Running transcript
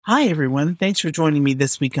Hi, everyone. Thanks for joining me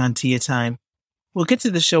this week on Tia Time. We'll get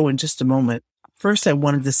to the show in just a moment. First, I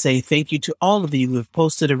wanted to say thank you to all of you who have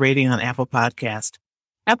posted a rating on Apple Podcast.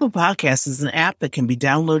 Apple Podcast is an app that can be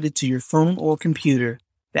downloaded to your phone or computer.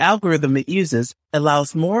 The algorithm it uses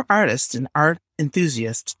allows more artists and art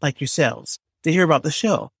enthusiasts like yourselves to hear about the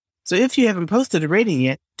show. So if you haven't posted a rating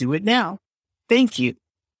yet, do it now. Thank you.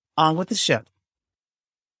 On with the show.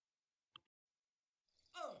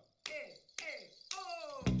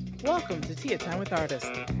 Welcome to Tia Time with Artists,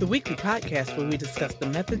 the weekly podcast where we discuss the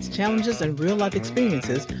methods, challenges, and real-life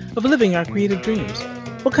experiences of living our creative dreams.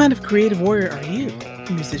 What kind of creative warrior are you?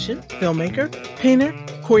 Musician, filmmaker, painter,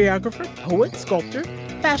 choreographer, poet, sculptor,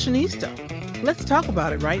 fashionista? Let's talk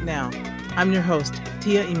about it right now. I'm your host,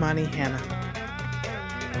 Tia Imani Hanna.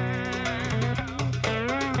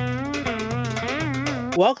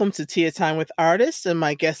 Welcome to Tia Time with Artists, and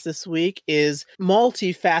my guest this week is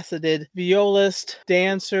multifaceted violist,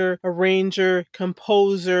 dancer, arranger,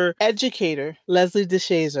 composer, educator, Leslie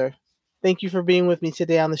DeShazer. Thank you for being with me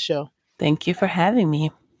today on the show. Thank you for having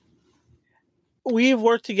me. We've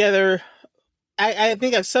worked together. I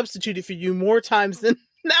think I've substituted for you more times than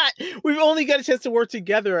not. We've only got a chance to work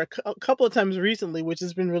together a couple of times recently, which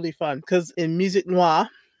has been really fun, because in Music Noir,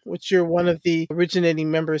 which you're one of the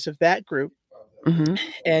originating members of that group, mm-hmm.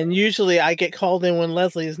 And usually I get called in when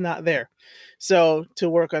Leslie is not there. So to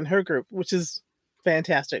work on her group, which is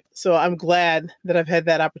fantastic. So I'm glad that I've had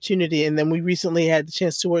that opportunity. And then we recently had the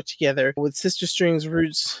chance to work together with Sister Strings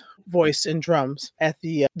Roots Voice and Drums at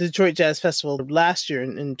the Detroit Jazz Festival last year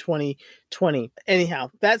in 2020. Anyhow,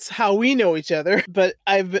 that's how we know each other. But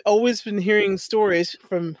I've always been hearing stories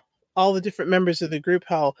from all the different members of the group,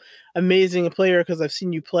 how amazing a player, because I've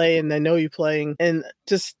seen you play and I know you playing, and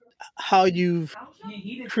just how you've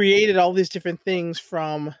created all these different things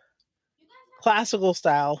from classical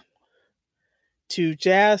style to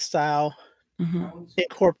jazz style, mm-hmm.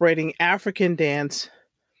 incorporating African dance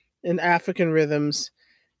and African rhythms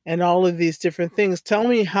and all of these different things. Tell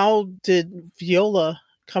me, how did viola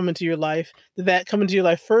come into your life? Did that come into your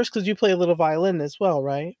life first? Because you play a little violin as well,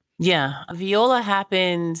 right? Yeah, viola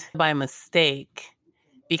happened by mistake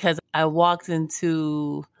because I walked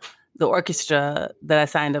into the orchestra that I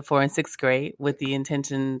signed up for in 6th grade with the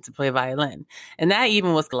intention to play violin. And that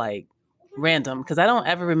even was like random because I don't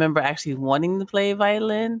ever remember actually wanting to play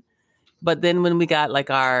violin. But then when we got like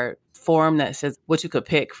our form that says what you could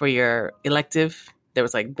pick for your elective, there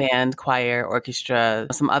was like band, choir, orchestra,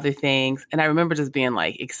 some other things. And I remember just being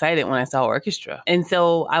like excited when I saw orchestra. And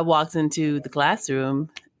so I walked into the classroom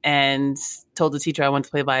and told the teacher I wanted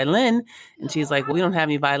to play violin. And she's like, well, we don't have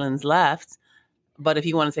any violins left. But if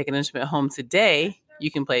you want to take an instrument home today,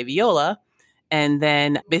 you can play viola. And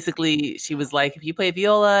then basically she was like, if you play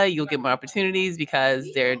viola, you'll get more opportunities because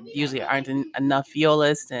there usually aren't enough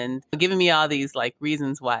violists, and giving me all these like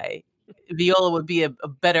reasons why viola would be a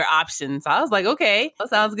better option. So I was like, okay, that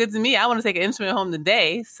sounds good to me. I want to take an instrument home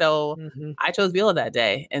today. So mm-hmm. I chose viola that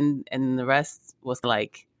day. And the rest was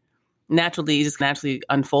like naturally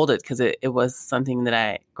unfolded because it was something that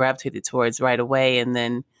I gravitated towards right away, and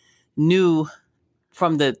then knew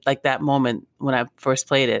from that moment when I first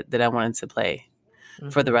played it that I wanted to play mm-hmm.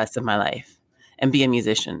 for the rest of my life and be a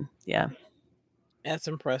musician. Yeah. That's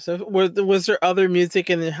impressive. Was there other music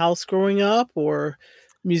in the house growing up or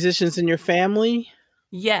musicians in your family?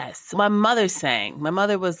 Yes. My mother sang. My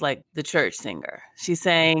mother was like the church singer. She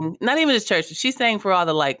sang, not even just church, she sang for all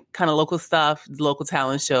the like kind of local stuff, local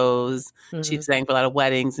talent shows. Mm-hmm. She sang for a lot of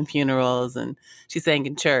weddings and funerals, and she sang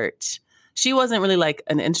in church. She wasn't really like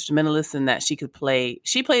an instrumentalist in that she could play.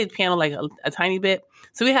 She played piano like a tiny bit.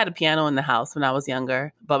 So we had a piano in the house when I was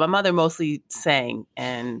younger. But my mother mostly sang,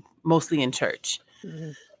 and mostly in church.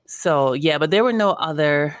 Mm-hmm. So, yeah, but there were no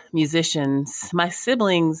other musicians. My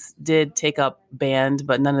siblings did take up band,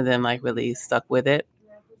 but none of them like really stuck with it.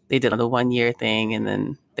 They did the 1-year thing and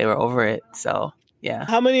then they were over it. So, yeah.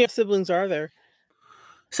 How many siblings are there?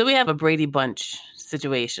 So we have a Brady Bunch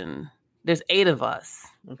situation. There's 8 of us.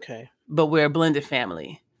 Okay. But we're a blended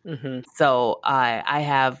family. Mm-hmm. So I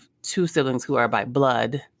have 2 siblings who are by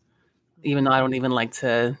blood, even though I don't even like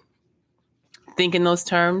to think in those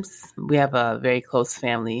terms. We have a very close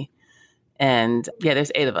family. And yeah,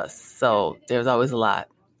 there's 8 of us. So there's always a lot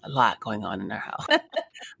going on in our house. A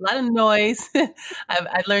lot of noise.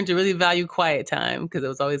 I learned to really value quiet time because it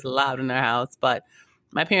was always loud in our house. But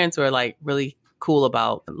my parents were like really cool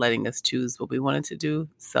about letting us choose what we wanted to do.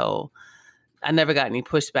 So I never got any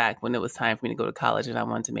pushback when it was time for me to go to college and I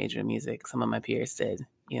wanted to major in music. Some of my peers did,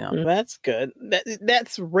 you know. That's good.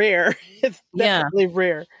 That's rare. It's definitely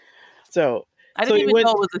rare. So I didn't even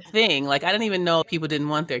know it was a thing. Like, I didn't even know people didn't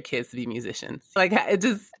want their kids to be musicians. Like, it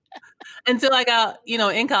just, Until I got,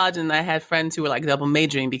 in college, and I had friends who were like double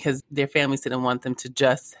majoring because their families didn't want them to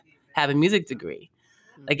just have a music degree.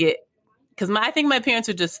 Like it, because I think my parents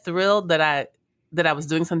were just thrilled that I was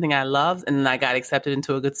doing something I loved, and then I got accepted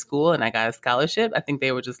into a good school and I got a scholarship. I think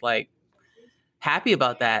they were just like happy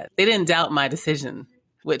about that. They didn't doubt my decision,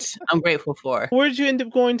 which I'm grateful for. Where did you end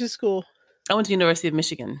up going to school? I went to University of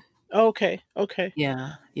Michigan. Okay.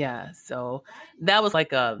 Yeah. So that was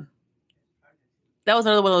that was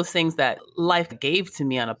another one of those things that life gave to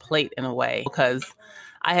me on a plate in a way, because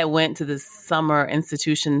I had went to this summer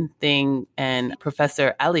institution thing and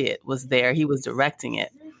Professor Elliott was there. He was directing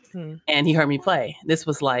it and he heard me play. This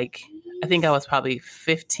was like, I think I was probably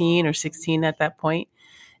 15 or 16 at that point.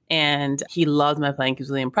 And he loved my playing. He was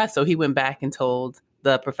really impressed. So he went back and told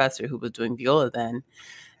the professor who was doing viola then.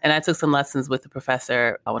 And I took some lessons with the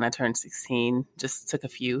professor when I turned 16, just took a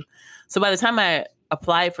few. So by the time I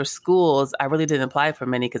applied for schools, I really didn't apply for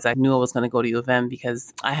many because I knew I was going to go to U of M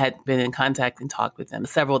because I had been in contact and talked with them.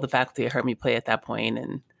 Several of the faculty had heard me play at that point.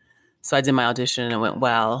 And so I did my audition and it went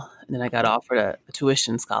well. And then I got offered a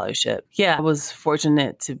tuition scholarship. Yeah, I was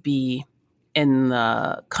fortunate to be in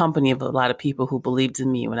the company of a lot of people who believed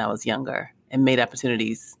in me when I was younger and made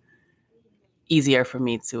opportunities easier for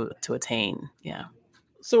me to attain. Yeah.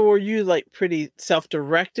 So were you like pretty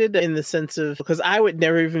self-directed in the sense of, because I would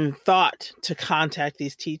never even thought to contact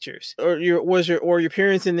these teachers, or your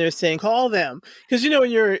parents in there saying, call them? Because,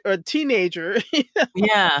 when you're a teenager.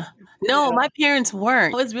 Yeah. No, my parents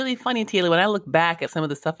weren't. It was really funny, Taylor, when I look back at some of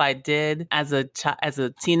the stuff I did as a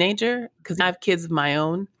teenager, because I have kids of my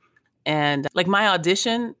own. And like my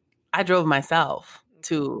audition, I drove myself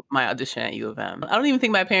to my audition at U of M. I don't even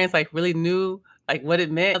think my parents like really knew like what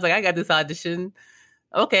it meant. I was like, I got this audition.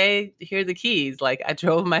 Okay, here are the keys. Like I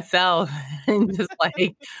drove myself and just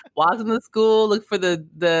like walked in the school, looked for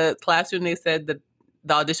the classroom they said that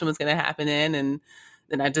the audition was going to happen in. And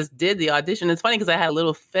then I just did the audition. It's funny because I had a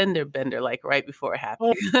little fender bender like right before it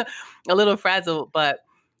happened, a little frazzle. But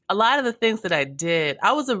a lot of the things that I did,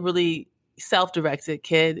 I was a really self-directed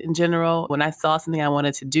kid in general. When I saw something I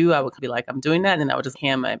wanted to do, I would be like, I'm doing that. And then I would just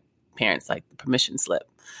hand my parents like the permission slip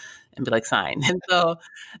and be like, sign. And so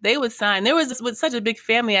they would sign. There was with such a big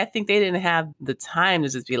family, I think they didn't have the time to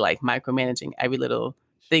just be like micromanaging every little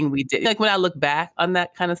thing we did. Like when I look back on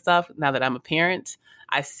that kind of stuff, now that I'm a parent,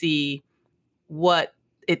 I see what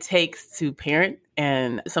it takes to parent.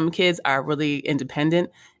 And some kids are really independent.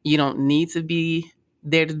 You don't need to be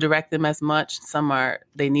there to direct them as much.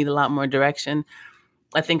 They need a lot more direction.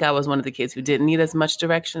 I think I was one of the kids who didn't need as much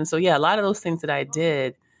direction. So yeah, a lot of those things that I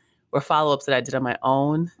did were follow-ups that I did on my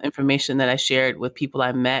own, information that I shared with people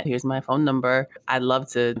I met. Here's my phone number. I'd love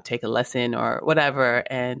to take a lesson or whatever.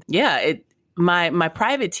 And yeah, my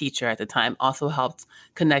private teacher at the time also helped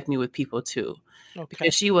connect me with people too. Okay.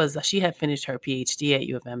 Because she had finished her PhD at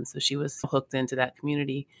U of M, so she was hooked into that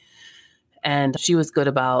community. And she was good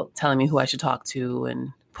about telling me who I should talk to and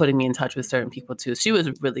putting me in touch with certain people too. She was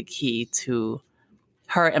really key to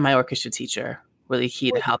her, and my orchestra teacher, really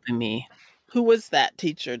key to helping me. Who was that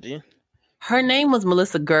teacher, Dean? Her name was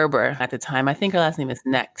Melissa Gerber at the time. I think her last name is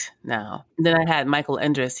Necht now. And then I had Michael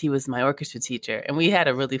Endress. He was my orchestra teacher. And we had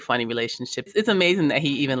a really funny relationship. It's amazing that he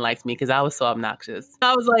even liked me because I was so obnoxious.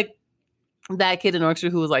 I was like that kid in orchestra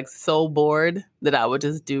who was like so bored that I would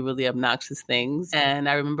just do really obnoxious things. And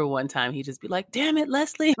I remember one time he'd just be like, damn it,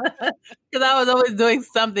 Leslie. Because I was always doing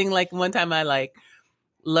something. Like one time I like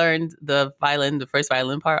learned the first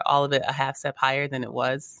violin part, all of it a half step higher than it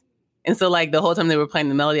was. And so like the whole time they were playing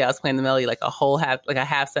the melody, I was playing the melody like a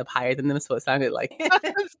half step higher than them. So it sounded like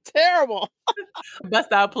that's terrible.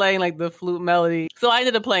 Bust out playing like the flute melody. So I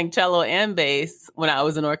ended up playing cello and bass when I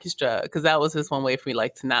was in orchestra because that was just one way for me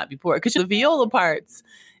like to not be bored. Because the viola parts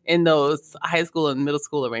in those high school and middle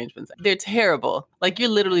school arrangements, they're terrible. Like you're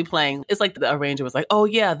literally playing, it's like the arranger was like, oh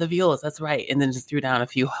yeah, the violas, that's right. And then just threw down a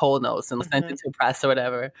few whole notes and sent it to press or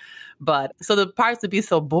whatever. But so the parts would be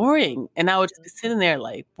so boring. And I would just be sitting there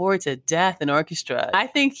like bored to death in orchestra. I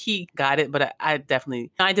think he got it, but I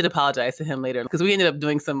did apologize to him later because we ended up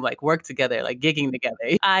doing some like work together, like gigging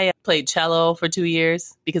together. I played cello for 2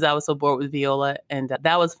 years because I was so bored with viola. And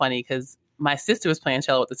that was funny because my sister was playing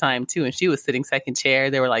cello at the time too, and she was sitting second chair.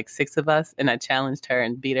 There were like 6 of us, and I challenged her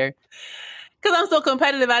and beat her. Because I'm so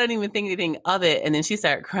competitive, I didn't even think anything of it. And then she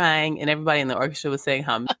started crying, and everybody in the orchestra was saying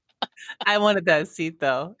how I wanted that seat,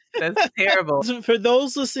 though. That's terrible. So for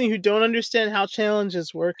those listening who don't understand how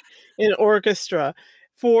challenges work in orchestra,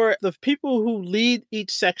 for the people who lead each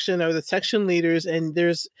section are the section leaders, and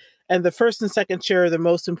the first and second chair are the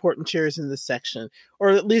most important chairs in the section, or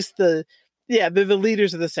at least the Yeah, they're the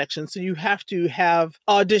leaders of the section. So you have to have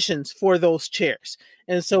auditions for those chairs.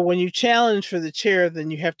 And so when you challenge for the chair,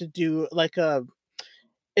 then you have to do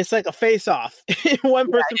it's like a face off.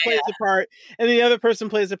 One person plays a part and the other person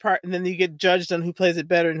plays a part, and then you get judged on who plays it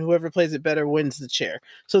better, and whoever plays it better wins the chair.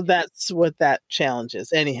 So that's what that challenge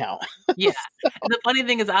is anyhow. Yeah. And the funny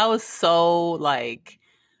thing is I was so like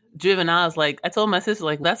driven. I was like, I told my sister,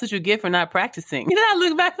 like, that's what you get for not practicing. And then I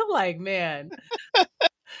look back, I'm like, man.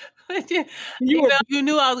 You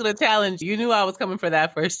knew I was going to challenge. You knew I was coming for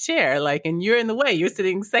that first chair. Like, and you're in the way. You're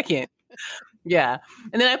sitting second. Yeah.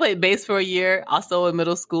 And then I played bass for a year, also in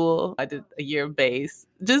middle school. I did a year of bass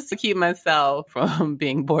just to keep myself from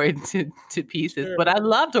being bored to pieces. Sure. But I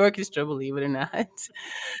loved orchestra, believe it or not.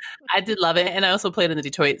 I did love it. And I also played in the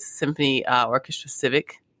Detroit Symphony Orchestra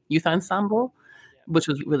Civic Youth Ensemble, which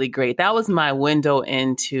was really great. That was my window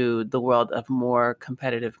into the world of more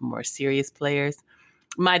competitive, more serious players.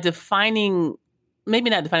 My defining, maybe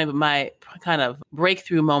not defining, but my kind of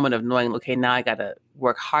breakthrough moment of knowing, okay, now I got to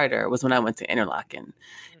work harder was when I went to Interlochen,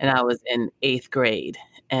 and I was in 8th grade.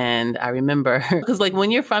 And I remember, because like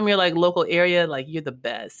when you're from your like local area, like you're the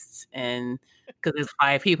best. And because there's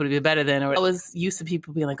 5 people to be better than, or I was used to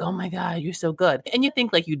people being like, oh my God, you're so good. And you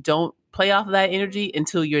think like you don't play off of that energy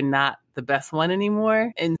until you're not the best one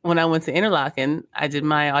anymore. And when I went to Interlochen, I did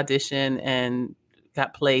my audition and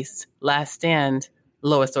got placed last stand,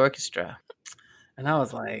 lowest orchestra. And I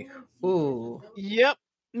was like, ooh. Yep,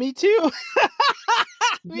 me too.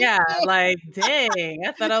 Yeah, like, dang,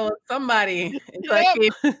 I thought I was somebody.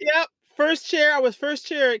 Yep. First chair, I was first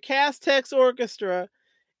chair at Castex Orchestra.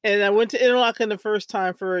 And I went to Interlochen the first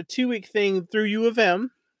time for a 2-week thing through U of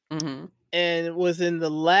M. Mm-hmm. And it was in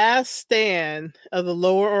the last stand of the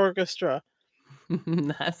lower orchestra.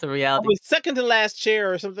 That's a reality. I was second to last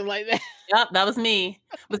chair or something like that. Yep, that was me.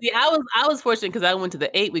 But see, I was fortunate because I went to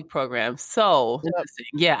the 8-week program. So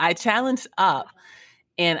yeah, I challenged up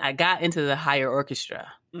and I got into the higher orchestra.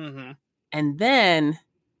 Mm-hmm. And then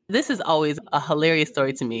this is always a hilarious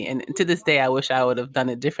story to me. And to this day, I wish I would have done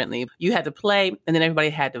it differently. You had to play and then everybody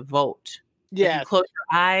had to vote. Yeah. Like you close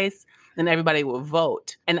your eyes and everybody would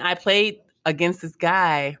vote. And I played against this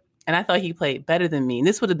guy and I thought he played better than me. And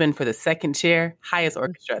this would have been for the second chair, highest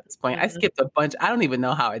orchestra at this point. Mm-hmm. I skipped a bunch. I don't even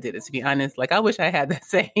know how I did it, to be honest. Like, I wish I had that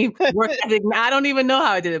same work ethic. I don't even know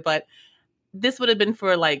how I did it, but this would have been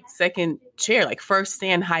for like second chair, like first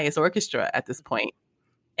stand highest orchestra at this point.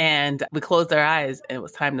 And we closed our eyes and it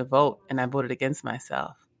was time to vote. And I voted against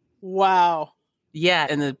myself. Wow. Yeah.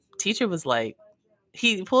 And the teacher was like,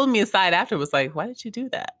 he pulled me aside after, was like, why did you do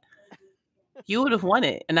that? You would have won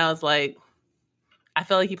it. And I was like, I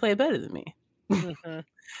felt like he played better than me. Mm-hmm.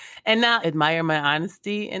 And now I admire my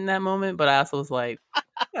honesty in that moment. But I also was like,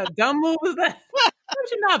 what a dumb move was that? Why would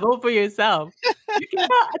you not vote for yourself?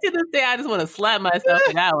 To this day, I just want to slap myself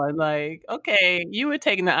in that one. Like, okay, you were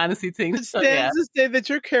taking the honesty thing. It stands to say that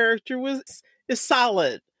your character is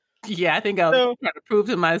solid. Yeah, I think I was trying to prove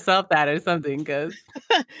to myself that or something, because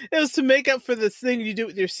it was to make up for this thing you do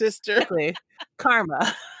with your sister. Exactly.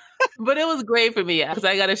 Karma. But it was great for me because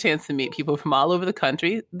I got a chance to meet people from all over the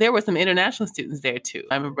country. There were some international students there too.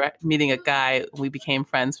 I remember meeting a guy, we became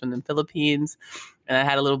friends from the Philippines, and I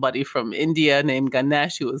had a little buddy from India named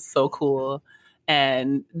Ganesh who was so cool.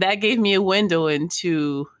 And that gave me a window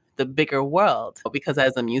into the bigger world, because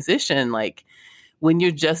as a musician, like when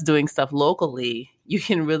you're just doing stuff locally, you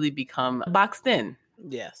can really become boxed in.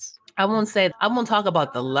 Yes. I won't talk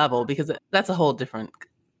about the level because that's a whole different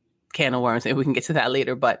can of worms, and we can get to that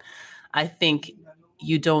later. But I think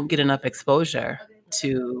you don't get enough exposure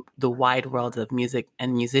to the wide world of music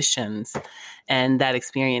and musicians. And that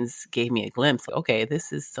experience gave me a glimpse. Okay,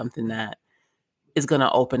 this is something that is going to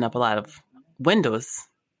open up a lot of windows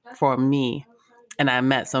for me. And I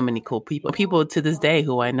met so many cool people to this day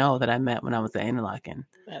who I know that I met when I was at Interlochen.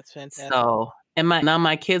 That's fantastic. So, and now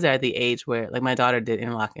my kids are at the age where, like, my daughter did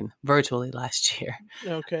Interlochen virtually last year.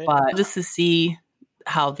 Okay. But just to see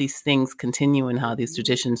how these things continue and how these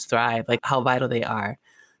traditions thrive, like how vital they are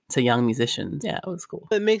to young musicians. Yeah, it was cool.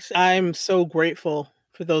 I'm so grateful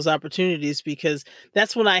for those opportunities, because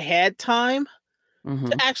that's when I had time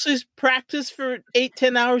to actually practice for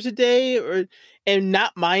 8-10 hours a day, and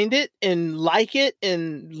not mind it and like it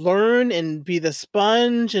and learn and be the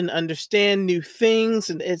sponge and understand new things.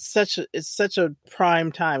 And it's such a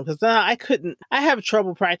prime time, because now I have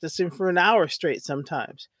trouble practicing for an hour straight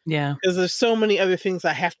sometimes. Yeah. Because there's so many other things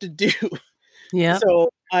I have to do. Yeah. So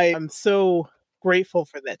I am so grateful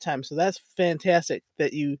for that time. So that's fantastic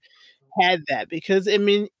that you had that, because I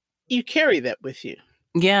mean, you carry that with you.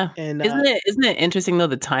 Yeah. And Isn't it interesting though,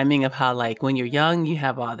 the timing of how like when you're young, you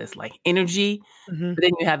have all this like energy, mhm, but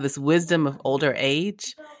then you have this wisdom of older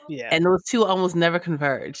age, yeah, and those two almost never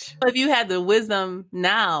converge. But if you had the wisdom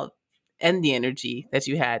now and the energy that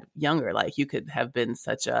you had younger, like you could have been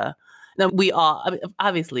such a. Now we all, I mean,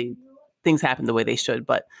 obviously, things happen the way they should,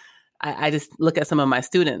 but I just look at some of my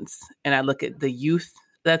students and I look at the youth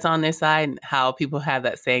that's on their side and how people have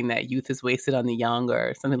that saying that youth is wasted on the young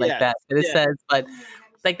or something like yes, that. That it yeah, says, but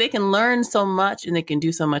like they can learn so much and they can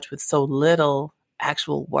do so much with so little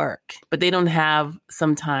actual work, but they don't have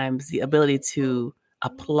sometimes the ability to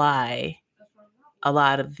apply a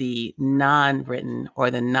lot of the non-written or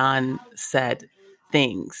the non-said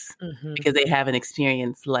things mhm, because they haven't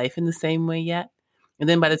experienced life in the same way yet. And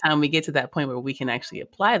then by the time we get to that point where we can actually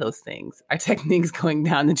apply those things, our technique's going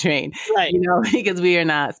down the drain, right. because we are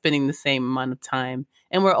not spending the same amount of time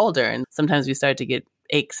and we're older. And sometimes we start to get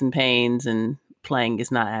aches and pains and playing is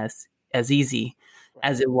not as easy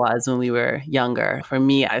as Right. it was when we were younger. For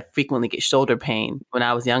me, I frequently get shoulder pain. When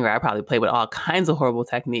I was younger, I probably played with all kinds of horrible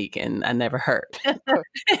technique and I never hurt.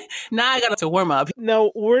 Now I got to warm up. Now,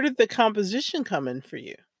 where did the composition come in for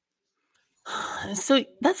you? So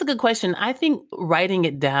that's a good question. I think writing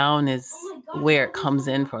it down is where it comes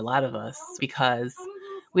in for a lot of us because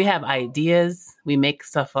we have ideas, we make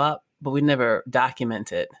stuff up, but we never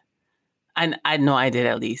document it. I know I did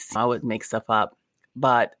at least. I would make stuff up,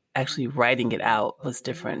 but actually writing it out was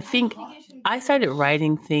different. I think I started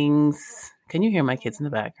writing things. Can you hear my kids in the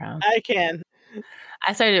background? I can.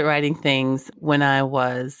 I started writing things when I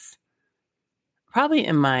was probably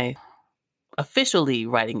in my officially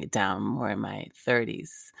writing it down more in my 30s.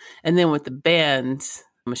 And then with the band,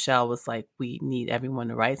 Michelle was like, we need everyone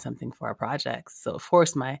to write something for our projects. So it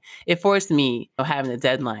forced me having a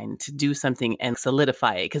deadline to do something and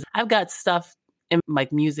solidify it. Because I've got stuff in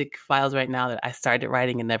like music files right now that I started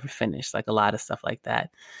writing and never finished, like a lot of stuff like that.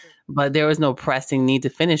 But there was no pressing need to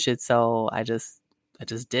finish it. So I just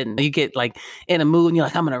didn't. You get like in a mood and you're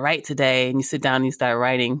like, I'm going to write today. And you sit down and you start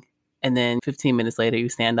writing. And then 15 minutes later, you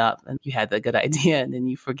stand up and you had the good idea. And then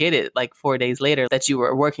you forget it like 4 days later that you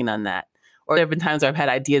were working on that. Or there have been times where I've had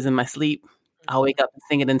ideas in my sleep. I'll wake up and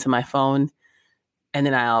sing it into my phone and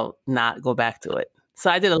then I'll not go back to it. So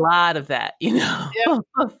I did a lot of that, Yeah.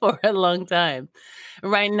 for a long time.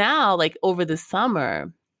 Right now, like over the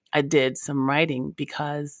summer, I did some writing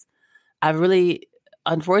because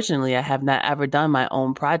unfortunately, I have not ever done my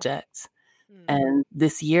own projects. And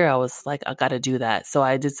this year I was like, I got to do that. So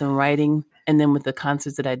I did some writing. And then with the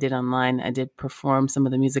concerts that I did online, I did perform some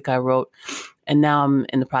of the music I wrote. And now I'm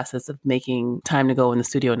in the process of making time to go in the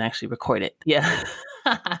studio and actually record it. Yeah.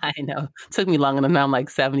 I know. Took me long enough. Now I'm like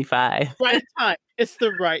 75. Right time. It's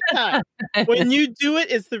the right time. When you do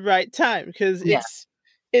it, it's the right time because Yeah.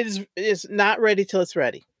 it's not ready till it's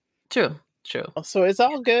ready. True. So it's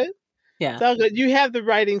all good. Yeah. It's all good. You have the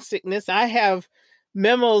writing sickness. I have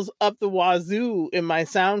memos up the wazoo in my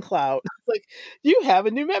SoundCloud. It's like, you have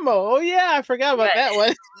a new memo. Oh yeah, I forgot about that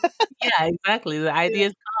one. Yeah, exactly. The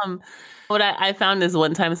ideas come. What I found is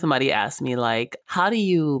one time somebody asked me, like, how do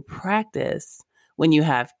you practice when you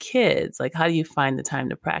have kids? Like, how do you find the time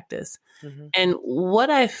to practice? Mhm. And what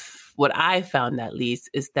I found at least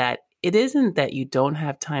is that it isn't that you don't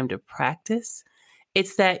have time to practice.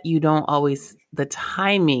 It's that you don't always, the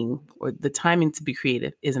timing to be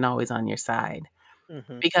creative isn't always on your side.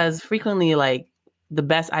 Mhm. Because frequently, like, the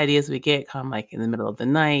best ideas we get come like in the middle of the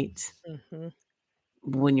night Mhm.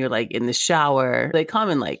 when you're like in the shower. They come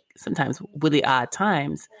in like sometimes really odd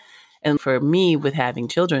times. And for me, with having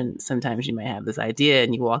children, sometimes you might have this idea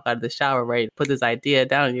and you walk out of the shower, right? Put this idea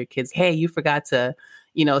down and your kids, hey, you forgot to,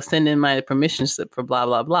 send in my permission slip for blah,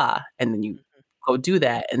 blah, blah. And then you go do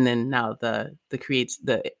that. And then now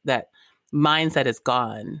that mindset is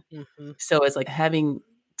gone. Mhm. So it's like having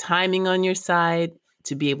timing on your side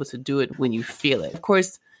to be able to do it when you feel it. Of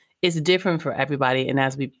course, it's different for everybody. And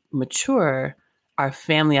as we mature, our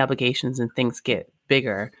family obligations and things get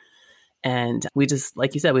bigger. And we just,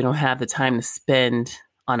 like you said, we don't have the time to spend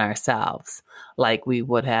on ourselves like we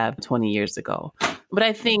would have 20 years ago. But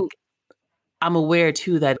I think I'm aware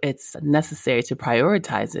too that it's necessary to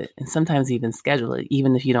prioritize it and sometimes even schedule it,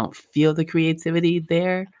 even if you don't feel the creativity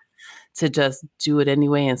there, to just do it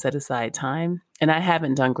anyway and set aside time. And I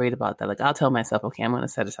haven't done great about that. Like I'll tell myself, okay, I'm going to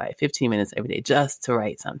set aside 15 minutes every day just to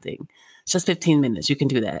write something. It's just 15 minutes. You can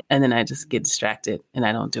do that. And then I just get distracted and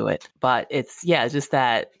I don't do it. But it's just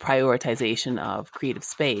that prioritization of creative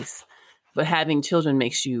space. But having children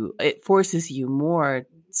it forces you more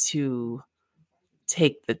to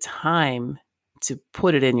take the time to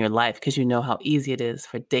put it in your life because you know how easy it is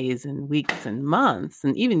for days and weeks and months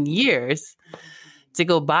and even years to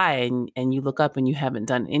go by and you look up and you haven't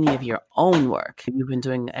done any of your own work. You've been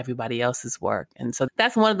doing everybody else's work. And so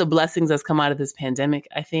that's one of the blessings that's come out of this pandemic,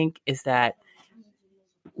 I think, is that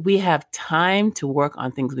we have time to work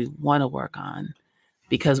on things we want to work on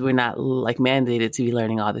because we're not like mandated to be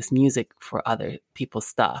learning all this music for other people's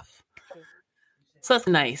stuff. So that's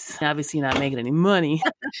nice. Obviously, you're not making any money.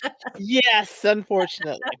 Yes,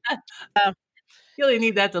 unfortunately. You only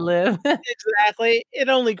need that to live. Exactly. It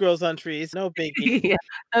only grows on trees. No biggie. Yeah,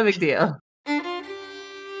 no big deal.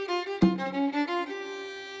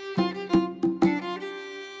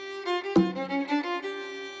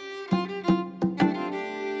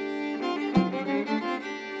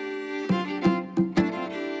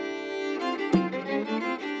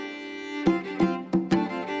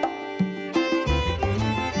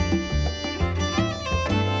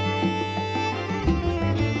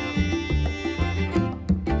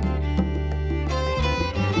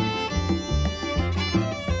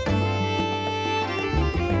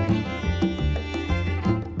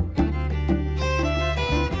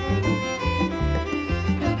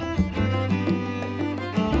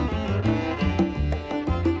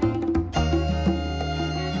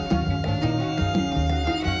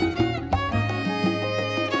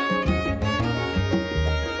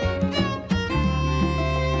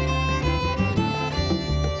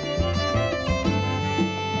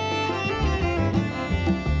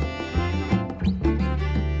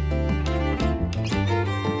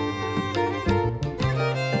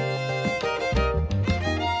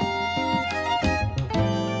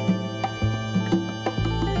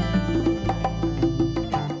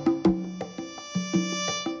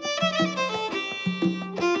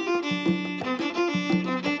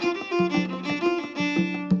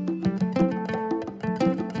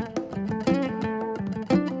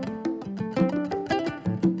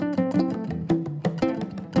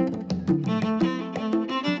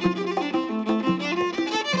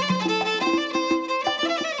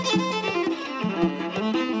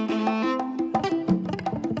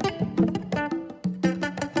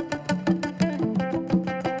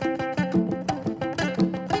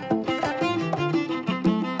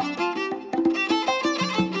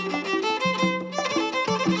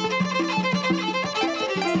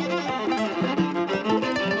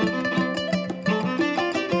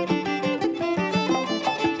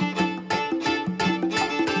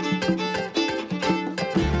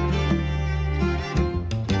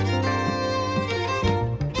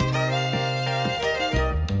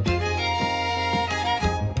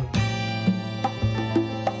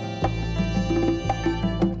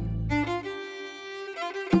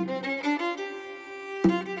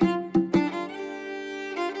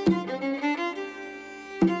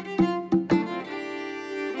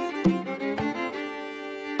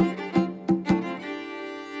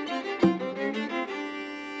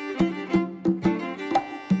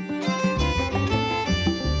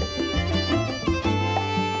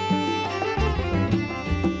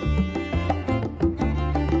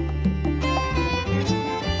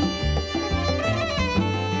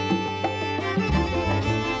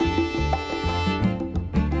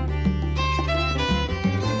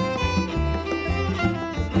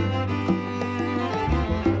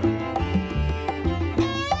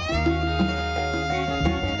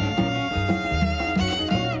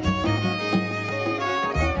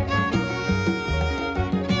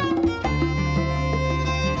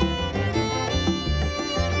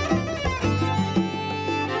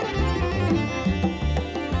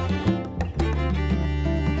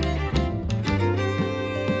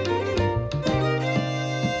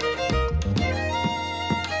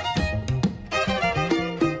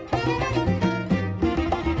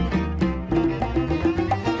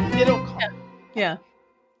 It'll come. Yeah.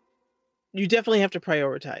 You definitely have to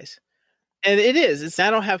prioritize. And it is. It's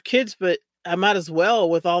I don't have kids, but I might as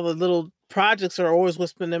well with all the little projects that are always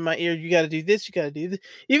whispering in my ear. You got to do this. You got to do this.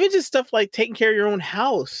 Even just stuff like taking care of your own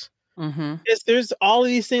house. Mm-hmm. There's all of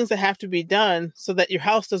these things that have to be done so that your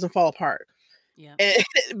house doesn't fall apart. Yeah.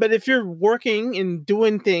 But if you're working and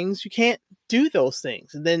doing things, you can't do those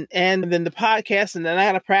things. And then the podcast, and then I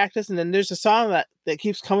got to practice. And then there's a song that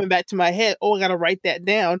keeps coming back to my head. Oh, I got to write that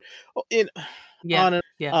down.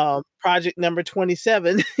 On project number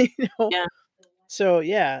 27. Yeah. So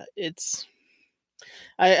yeah, it's.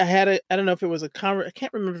 I don't know if it was I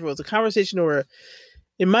can't remember if it was a conversation or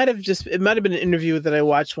it might have been an interview that I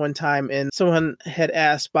watched one time, and someone had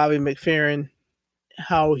asked Bobby McFerrin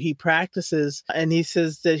how he practices, and he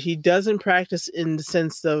says that he doesn't practice in the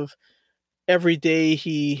sense of every day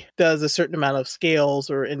he does a certain amount of scales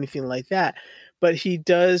or anything like that, but he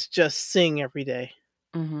does just sing every day.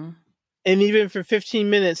 Mm-hmm. And even for 15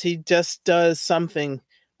 minutes, he just does something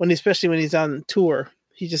especially when he's on tour.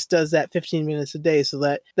 He just does that 15 minutes a day. So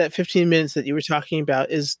that 15 minutes that you were talking about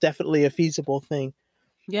is definitely a feasible thing.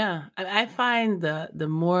 Yeah, I find the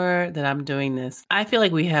more that I'm doing this, I feel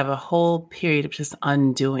like we have a whole period of just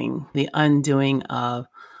the undoing of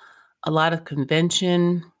a lot of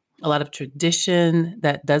convention, a lot of tradition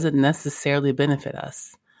that doesn't necessarily benefit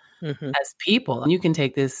us as people. And you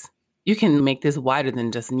can make this wider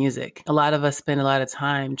than just music. A lot of us spend a lot of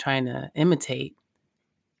time trying to imitate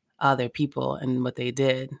other people and what they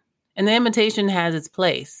did. And the imitation has its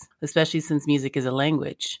place, especially since music is a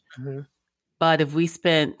language. Mm-hmm. But if we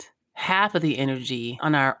spent half of the energy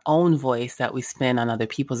on our own voice that we spend on other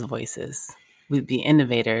people's voices, we'd be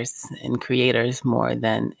innovators and creators more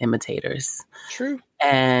than imitators. True.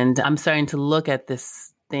 And I'm starting to look at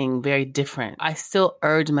this thing very different. I still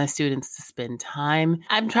urge my students to spend time.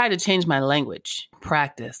 I'm trying to change my language.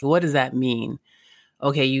 Practice. What does that mean?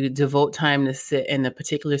 Okay, you devote time to sit in a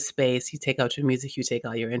particular space. You take out your music, you take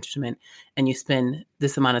out your instrument, and you spend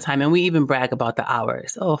this amount of time. And we even brag about the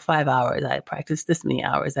hours. 5 hours. I practice this many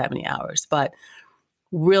hours, that many hours. But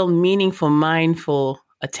real meaningful, mindful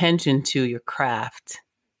attention to your craft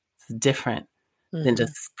is different than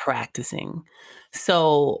just practicing.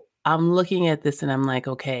 So I'm looking at this and I'm like,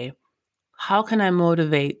 okay, how can I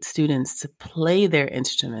motivate students to play their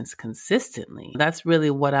instruments consistently? That's really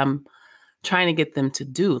what I'm trying to get them to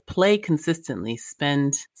do. Play consistently,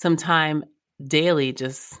 spend some time daily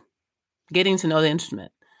just getting to know the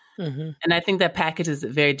instrument. And I think that package is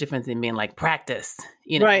very different than being like practice.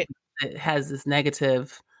 Right. It has this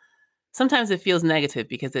negative, sometimes it feels negative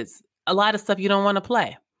because it's a lot of stuff you don't want to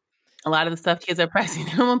play. A lot of the stuff kids are practicing,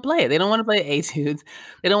 they don't want to play it. They don't want to play etudes.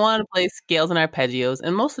 They don't want to play scales and arpeggios.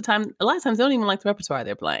 And most of the time, a lot of times they don't even like the repertoire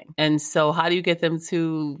they're playing. And so how do you get them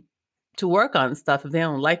to work on stuff if they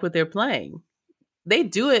don't like what they're playing? They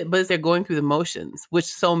do it, but they're going through the motions, which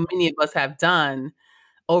so many of us have done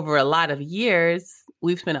over a lot of years.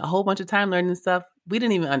 We've spent a whole bunch of time learning stuff we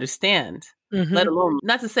didn't even understand, let alone,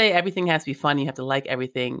 not to say everything has to be fun. You have to like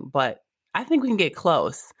everything, but I think we can get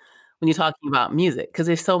close when you're talking about music because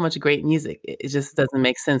there's so much great music. It just doesn't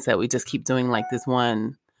make sense that we just keep doing like this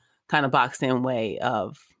one kind of boxed in way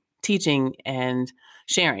of teaching and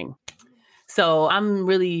sharing. So I'm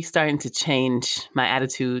really starting to change my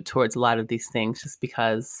attitude towards a lot of these things just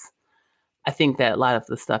because I think that a lot of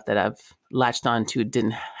the stuff that I've latched onto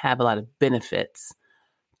didn't have a lot of benefits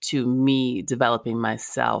to me developing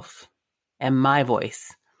myself and my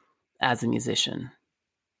voice as a musician.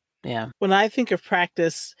 Yeah. When I think of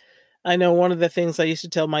practice, I know one of the things I used to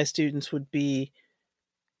tell my students would be,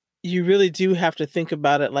 you really do have to think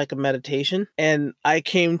about it like a meditation. And I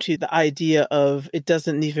came to the idea of it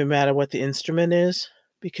doesn't even matter what the instrument is,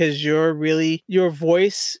 because your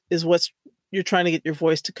voice is you're trying to get your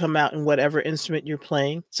voice to come out in whatever instrument you're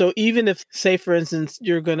playing. So even if, say, for instance,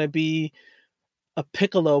 you're going to be a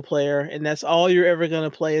piccolo player and that's all you're ever going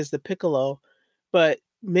to play is the piccolo, but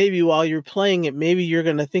maybe while you're playing it, maybe you're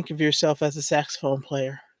going to think of yourself as a saxophone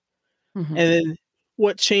player. And then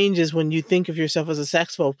what changes when you think of yourself as a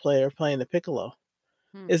saxophone player playing the piccolo?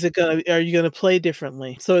 Are you going to play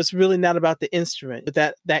differently? So it's really not about the instrument,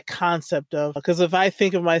 but that concept of, because if I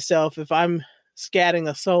think of myself, if I'm scatting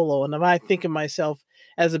a solo, and if I think of myself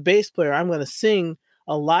as a bass player, I'm going to sing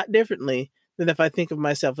a lot differently than if I think of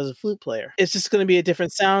myself as a flute player. It's just going to be a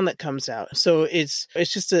different sound that comes out. So it's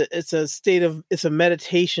a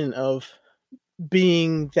meditation of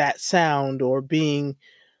being that sound, or being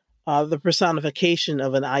the personification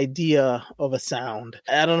of an idea of a sound.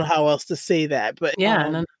 I don't know how else to say that, but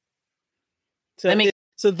yeah.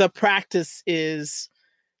 So the practice is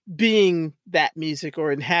being that music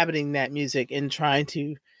or inhabiting that music and trying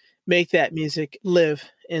to make that music live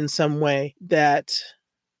in some way that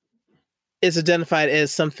is identified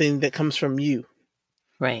as something that comes from you.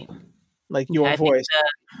 Right. Like your voice.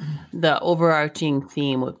 The overarching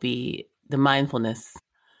theme would be the mindfulness,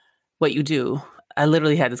 what you do. I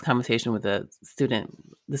literally had this conversation with a student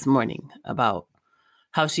this morning about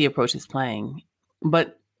how she approaches playing.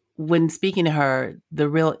 But when speaking to her, the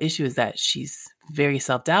real issue is that she's very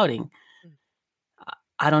self-doubting.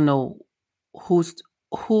 I don't know who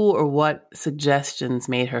or what suggestions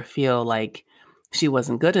made her feel like she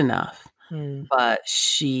wasn't good enough, but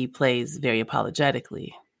she plays very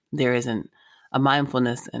apologetically. There isn't a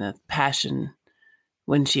mindfulness and a passion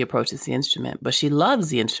when she approaches the instrument, but she loves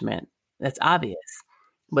the instrument. That's obvious.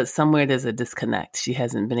 But somewhere there's a disconnect. She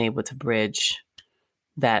hasn't been able to bridge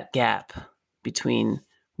that gap between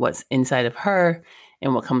what's inside of her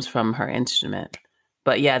and what comes from her instrument.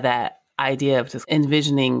 But yeah, that idea of just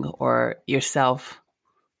envisioning or yourself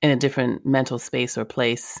in a different mental space or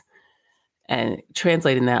place. And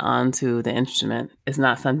translating that onto the instrument is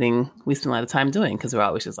not something we spend a lot of time doing because we're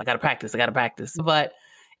always just like, I got to practice. But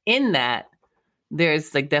in that,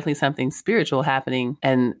 there's like definitely something spiritual happening,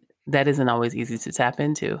 and that isn't always easy to tap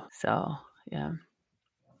into. So, yeah.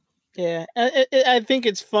 Yeah, I think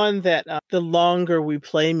it's fun that the longer we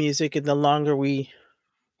play music and the longer we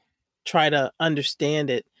try to understand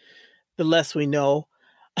it, the less we know.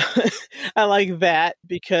 I like that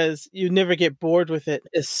because you never get bored with it.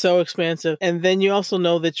 It's so expansive. And then you also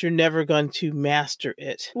know that you're never going to master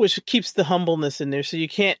it, which keeps the humbleness in there. So you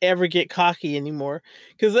can't ever get cocky anymore.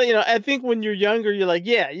 Because, I think when you're younger, you're like,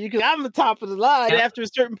 yeah, I'm the top of the line. Yeah. After a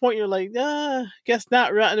certain point, you're like, guess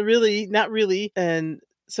not really, not really. And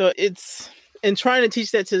so and trying to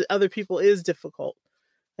teach that to other people is difficult.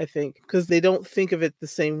 I think, because they don't think of it the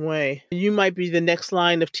same way. You might be the next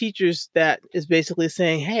line of teachers that is basically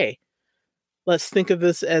saying, hey, let's think of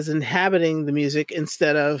this as inhabiting the music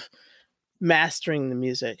instead of mastering the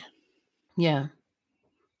music. Yeah.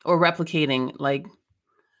 Or replicating. Like,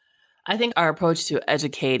 I think our approach to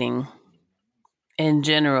educating in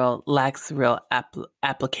general lacks real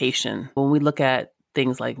application. When we look at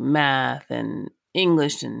things like math and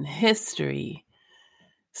English and history,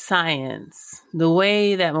 science, the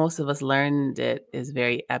way that most of us learned it is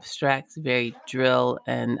very abstract, very drill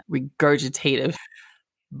and regurgitative,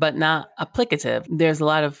 but not applicative. There's a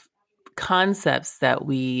lot of concepts that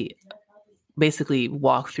we basically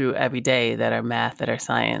walk through every day that are math, that are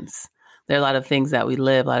science. There are a lot of things that we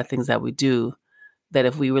live, a lot of things that we do that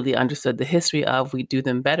if we really understood the history of, we'd do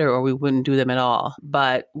them better or we wouldn't do them at all.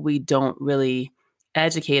 But we don't really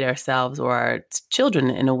educate ourselves or our children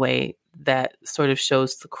in a way that sort of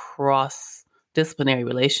shows the cross-disciplinary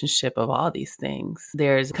relationship of all these things.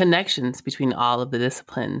 There's connections between all of the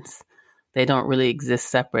disciplines. They don't really exist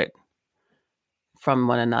separate from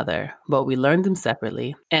one another, but we learn them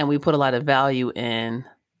separately, and we put a lot of value in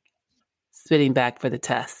spitting back for the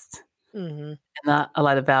test, and not a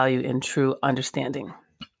lot of value in true understanding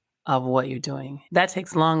of what you're doing. That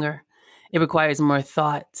takes longer. It requires more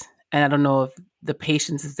thought, and I don't know if the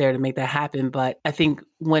patience is there to make that happen. But I think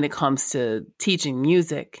when it comes to teaching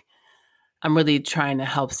music, I'm really trying to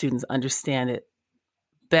help students understand it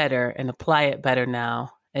better and apply it better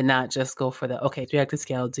now, and not just go for the, okay, 3-octave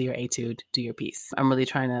scale, do your etude, do your piece. I'm really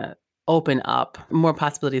trying to open up more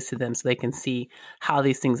possibilities to them so they can see how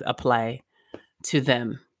these things apply to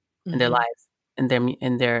them in their lives and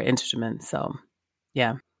their instruments. So,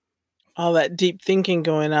 yeah. All that deep thinking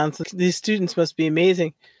going on. So these students must be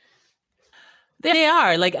amazing. They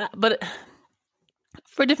are, but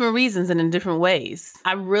for different reasons and in different ways.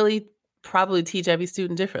 I really probably teach every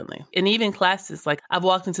student differently. And even classes, like I've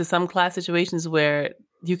walked into some class situations where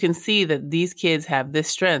you can see that these kids have this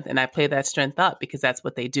strength and I play that strength up because that's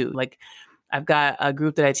what they do. Like I've got a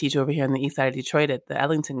group that I teach over here on the east side of Detroit at the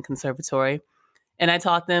Ellington Conservatory, and I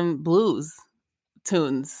taught them blues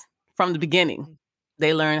tunes from the beginning.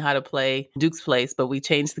 They learn how to play Duke's Place, but we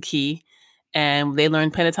changed the key. And they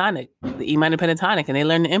learned pentatonic, the E minor pentatonic, and they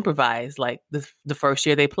learned to improvise like the first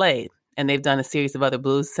year they played. And they've done a series of other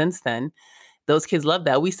blues since then. Those kids love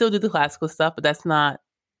that. We still do the classical stuff, but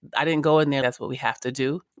I didn't go in there. That's what we have to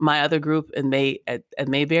do. My other group at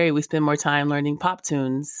Mayberry, we spend more time learning pop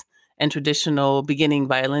tunes and traditional beginning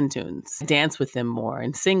violin tunes. Dance with them more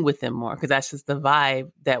and sing with them more because that's just the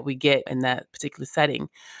vibe that we get in that particular setting.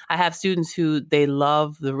 I have students who they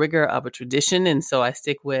love the rigor of a tradition, and so I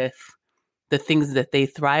stick with the things that they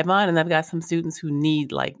thrive on. And I've got some students who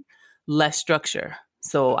need like less structure.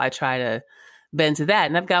 So I try to bend to that.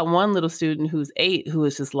 And I've got one little student who's 8 who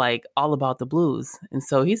is just like all about the blues. And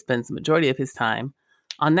so he spends the majority of his time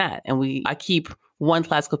on that. And I keep one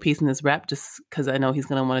classical piece in his rep just because I know he's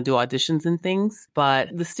going to want to do auditions and things. But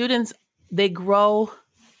the students, they grow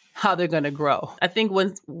how they're going to grow. I think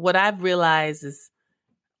what I've realized is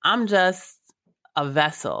I'm just a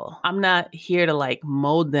vessel. I'm not here to like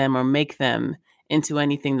mold them or make them into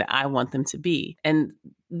anything that I want them to be. And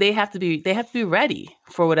they have to be ready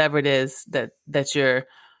for whatever it is that you're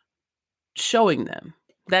showing them.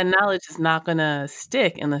 That knowledge is not going to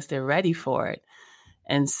stick unless they're ready for it.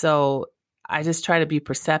 And so I just try to be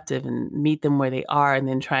perceptive and meet them where they are and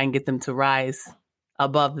then try and get them to rise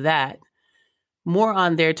above that more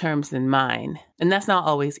on their terms than mine. And that's not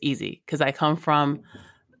always easy because I come from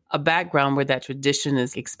a background where that tradition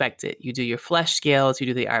is expected. You do your flesh scales, you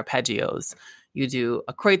do the arpeggios, you do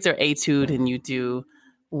a Kreutzer etude, and you do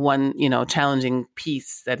one, challenging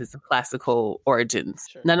piece that is of classical origins.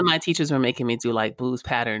 Sure. None of my teachers were making me do like blues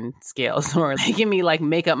pattern scales or making me like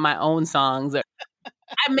make up my own songs.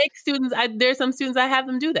 I make students, there's some students I have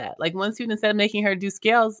them do that. Like one student, instead of making her do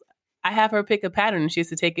scales, I have her pick a pattern and she has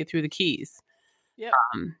to take it through the keys. Yeah.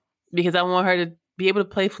 Because I want her to be able to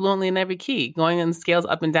play fluently in every key. Going in scales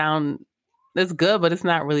up and down, that's good, but it's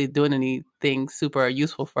not really doing anything super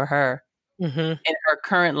useful for her in her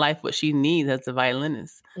current life, what she needs as a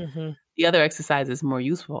violinist. The other exercise is more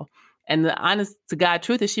useful. And the honest to God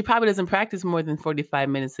truth is she probably doesn't practice more than 45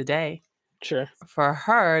 minutes a day. Sure. For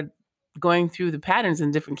her, going through the patterns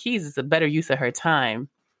in different keys is a better use of her time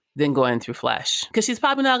than going through Flesh. Because she's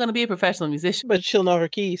probably not going to be a professional musician. But she'll know her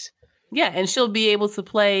keys. Yeah, and she'll be able to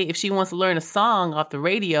play, if she wants to learn a song off the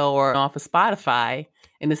radio or off of Spotify,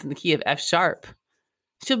 and it's in the key of F sharp,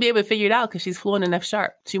 she'll be able to figure it out because she's fluent in F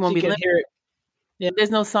sharp. She won't be limited. Hear it. Yeah.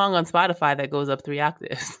 There's no song on Spotify that goes up 3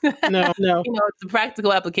 octaves. No. It's a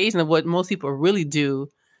practical application of what most people really do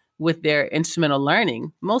with their instrumental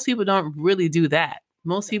learning. Most people don't really do that.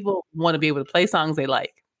 Most people want to be able to play songs they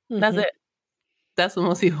like. That's it. That's what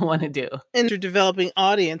most people want to do. And they're developing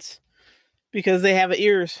audience because they have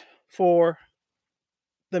ears for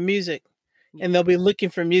the music. And they'll be looking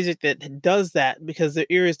for music that does that because their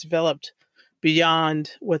ear is developed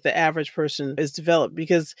beyond what the average person is developed.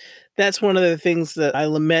 Because that's one of the things that I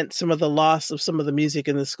lament, some of the loss of some of the music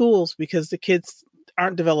in the schools, because the kids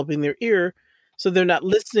aren't developing their ear. So they're not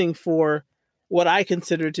listening for what I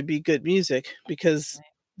consider to be good music because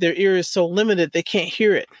their ear is so limited, they can't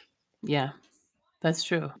hear it. Yeah. That's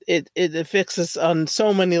true. It affects us on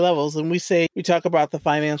so many levels. And we talk about the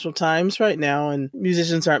financial times right now and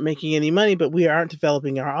musicians aren't making any money, but we aren't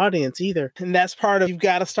developing our audience either. And that's part of, you've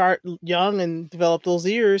got to start young and develop those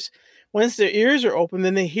ears. Once their ears are open,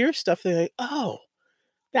 then they hear stuff. They're like, oh,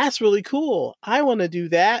 that's really cool. I want to do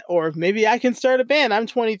that. Or maybe I can start a band. I'm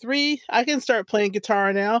 23. I can start playing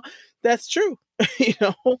guitar now. That's true.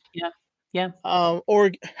 Yeah. Yeah.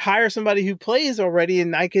 Or hire somebody who plays already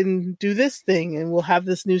and I can do this thing and we'll have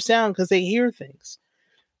this new sound because they hear things.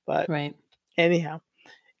 But anyhow,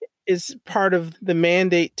 it's part of the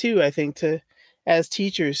mandate too, I think, as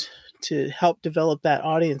teachers to help develop that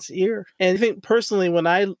audience ear. And I think personally, when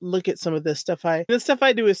I look at some of this stuff, the stuff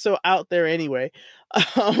I do is so out there anyway.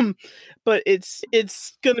 But it's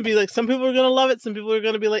going to be like, some people are going to love it. Some people are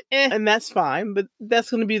going to be like, and that's fine. But that's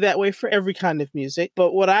going to be that way for every kind of music.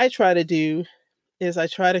 But what I try to do is I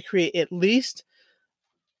try to create at least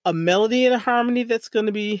a melody and a harmony that's going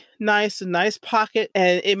to be nice, a nice pocket.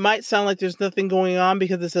 And it might sound like there's nothing going on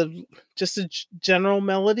because it's just a general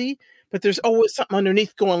melody, but there's always something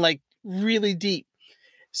underneath going like really deep.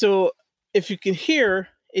 So if you can hear,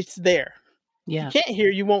 it's there. Yeah. If you can't hear,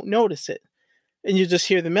 you won't notice it. And you just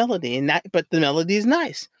hear the melody but the melody is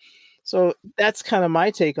nice. So that's kind of my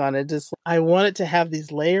take on it. Just, I want it to have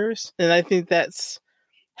these layers. And I think that's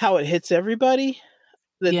how it hits everybody.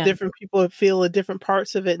 That different people feel the different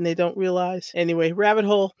parts of it and they don't realize. Anyway, rabbit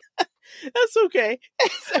hole. That's okay.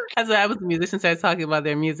 That's what happens when musicians start talking about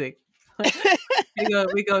their music.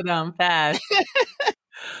 we go down fast.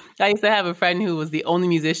 I used to have a friend who was the only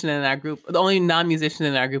musician in our group, the only non-musician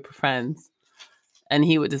in our group of friends. And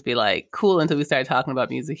he would just be like, cool, until we started talking about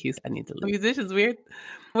music. He's, I need to leave. Musicians,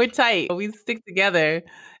 we're tight. We stick together.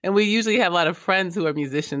 And we usually have a lot of friends who are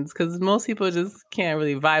musicians because most people just can't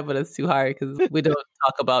really vibe with us too hard because we don't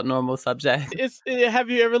talk about normal subjects. Have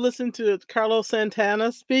you ever listened to Carlos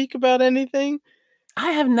Santana speak about anything?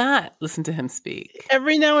 I have not listened to him speak.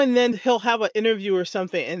 Every now and then he'll have an interview or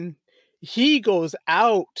something and he goes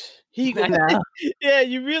out. Yeah,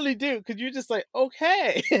 you really do. Because you're just like,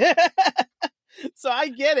 okay. So I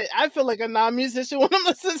get it. I feel like a non-musician when I'm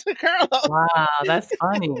listening to Carlos. Wow, that's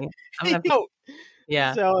funny.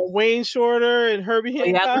 Yeah. So Wayne Shorter and Herbie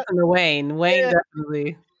Hancock. Yeah, listen to Wayne. Wayne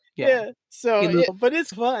definitely. Yeah. So, but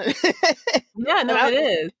it's fun. Yeah, no, it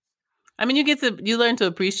is. I mean, you learn to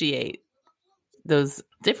appreciate those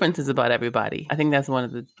differences about everybody. I think that's one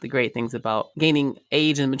of the great things about gaining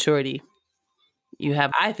age and maturity. You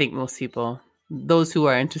have, I think most people, those who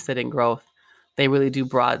are interested in growth, they really do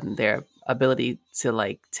broaden their ability to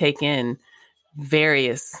like take in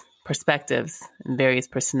various perspectives and various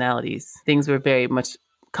personalities. Things were very much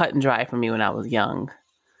cut and dry for me when I was young.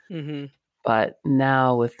 Mm-hmm. But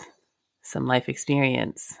now with some life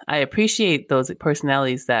experience, I appreciate those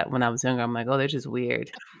personalities that when I was younger, I'm like, oh, they're just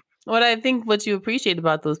weird. What you appreciate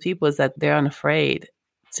about those people is that they're unafraid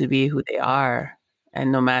to be who they are.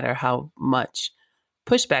 And no matter how much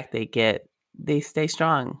pushback they get, they stay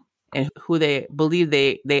strong and who they believe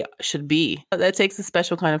they should be. That takes a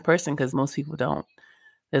special kind of person because most people don't.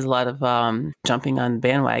 There's a lot of jumping on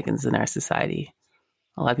bandwagons in our society.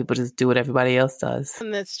 A lot of people just do what everybody else does.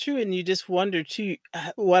 And that's true. And you just wonder too.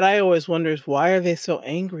 What I always wonder is, why are they so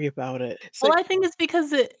angry about it? It's Well, like, I think it's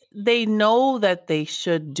because they know that they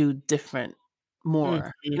should do different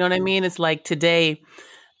more. You know what I mean? It's like today,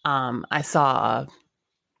 I saw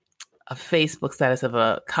a Facebook status of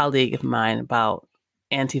a colleague of mine about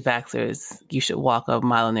anti-vaxxers. You should walk a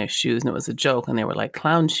mile in their shoes. And it was a joke. And they were like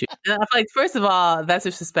clown shoes. And I feel like, first of all, that's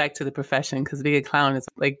disrespect to the profession, because being a clown is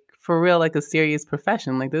like, for real, like a serious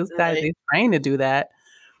profession. Like those guys, Right. they train to do that.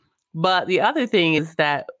 But the other thing is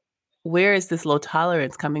that, where is this low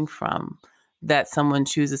tolerance coming from that someone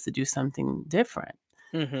chooses to do something different?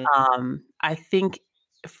 I think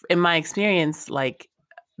in my experience, like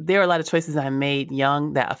there are a lot of choices I made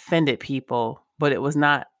young that offended people, but it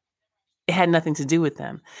had nothing to do with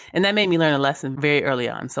them. And that made me learn a lesson very early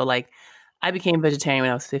on. So like I became vegetarian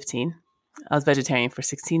when I was 15. I was vegetarian for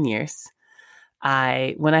 16 years.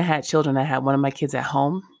 When I had children, I had one of my kids at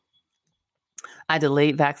home. I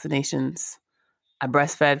delayed vaccinations. I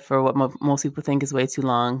breastfed for what most people think is way too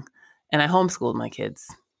long. And I homeschooled my kids.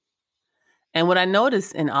 And what I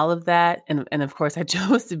noticed in all of that, and of course, I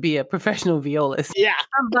chose to be a professional violist. Yeah.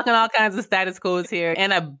 I'm bucking all kinds of status quos here.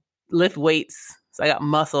 And I lift weights. So I got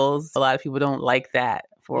muscles. A lot of people don't like that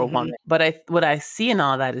for a woman. But what I see in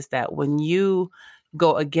all that is that when you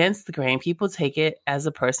go against the grain, people take it as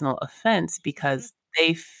a personal offense because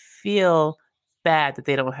they feel bad that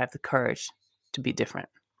they don't have the courage to be different.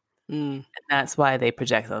 And that's why they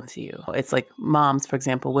project onto you. It's like moms, for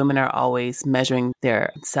example, women are always measuring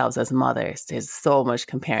themselves as mothers. There's so much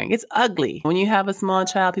comparing. It's ugly. When you have a small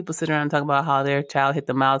child, people sit around and talk about how their child hit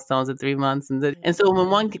the milestones at 3 months. And so when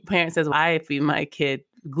one parent says, I feed my kid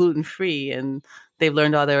gluten-free and they've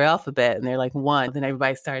learned all their alphabet and they're like 1, then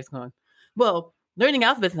everybody starts going, well, learning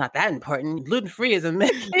alphabet's not that important. Gluten-free is a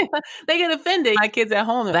myth. They get offended. My kids at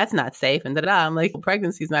home, that's not safe. And I'm like,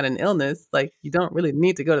 pregnancy is not an illness. Like, you don't really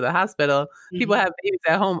need to go to the hospital. People have babies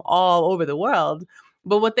at home all over the world.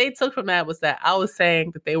 But what they took from that was that I was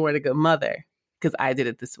saying that they weren't a good mother because I did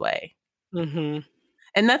it this way. And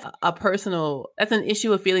that's that's an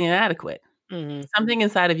issue of feeling inadequate. Something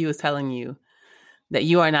inside of you is telling you that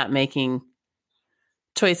you are not making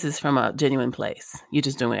choices from a genuine place. You're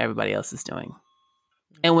just doing what everybody else is doing.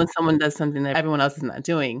 And when someone does something that everyone else is not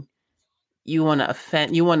doing, you want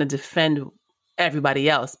to defend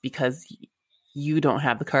everybody else because you don't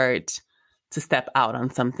have the courage to step out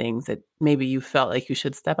on some things that maybe you felt like you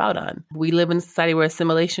should step out on. We live in a society where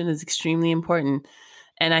assimilation is extremely important.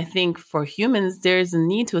 And I think for humans, there's a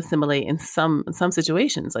need to assimilate in some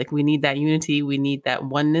situations. Like we need that unity, we need that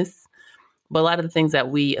oneness. But a lot of the things that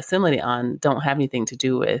we assimilate on don't have anything to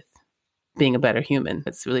do with being a better human.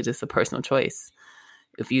 It's really just a personal choice.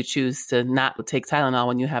 If you choose to not take Tylenol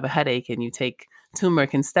when you have a headache and you take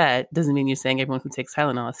turmeric instead, doesn't mean you're saying everyone who takes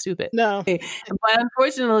Tylenol is stupid. No. But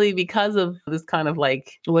unfortunately, because of this kind of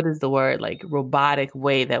like, what is the word? Like robotic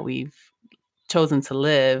way that we've chosen to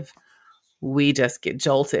live, we just get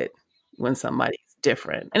jolted when somebody's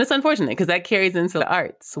different. And it's unfortunate because that carries into the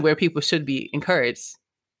arts where people should be encouraged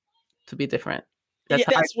to be different.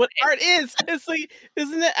 That's what art is. It's like,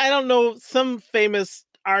 isn't it? I don't know. Some famous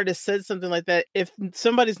artist said something like that. If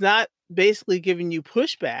somebody's not basically giving you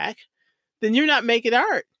pushback, then you're not making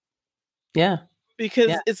art. Yeah.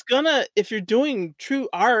 Because it's gonna, if you're doing true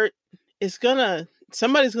art,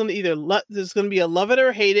 somebody's gonna either there's gonna be a love it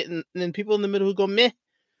or hate it, and then people in the middle who go meh.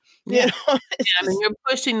 Yeah. I mean, you're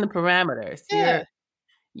pushing the parameters. Yeah.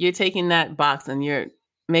 You're taking that box and you're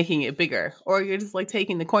making it bigger, or you're just like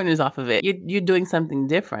taking the corners off of it. You're doing something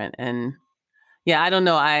different. And I don't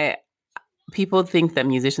know. People think that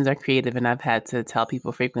musicians are creative, and I've had to tell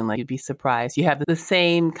people frequently, like, you'd be surprised. You have the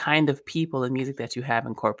same kind of people in music that you have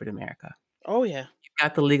in corporate America. Oh, yeah. You've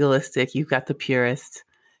got the legalistic, you've got the purist,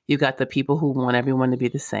 you've got the people who want everyone to be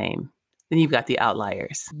the same. Then you've got the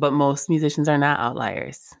outliers. But most musicians are not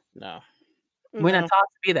outliers. No. We're not taught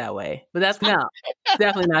to be that way. But that's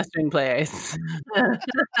definitely not string players.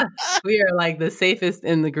 We are like the safest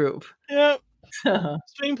in the group. Yep.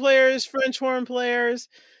 String players, French horn players,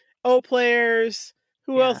 players.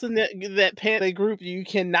 Who else in that Panther group? You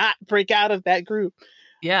cannot break out of that group.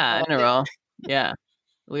 Yeah, in a row. Yeah.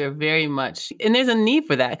 We are very much, and there's a need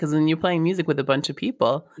for that because when you're playing music with a bunch of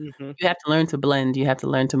people, you have to learn to blend. You have to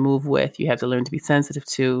learn to move with. You have to learn to be sensitive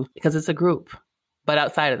to, because it's a group. But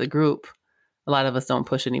outside of the group, a lot of us don't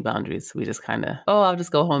push any boundaries. We just kind of, I'll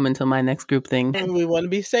just go home until my next group thing. And we want to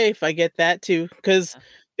be safe. I get that too, because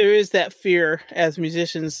there is that fear as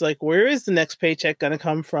musicians, like, where is the next paycheck going to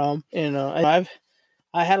come from? You know,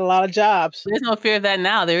 I had a lot of jobs. There's no fear of that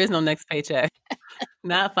now. There is no next paycheck.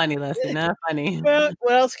 Not funny, Leslie. Not funny. Well,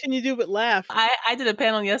 what else can you do but laugh? I did a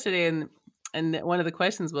panel yesterday, and one of the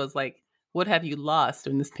questions was like, "What have you lost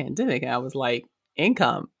during this pandemic?" And I was like,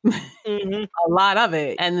 "Income, Hmm. a lot of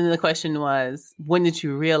it." And then the question was, "When did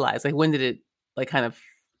you realize? Like, when did it like kind of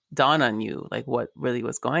dawn on you? Like, what really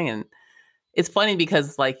was going?" And it's funny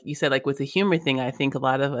because, like you said, like with the humor thing, I think a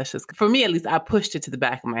lot of us just, for me at least, I pushed it to the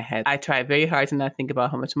back of my head. I tried very hard to not think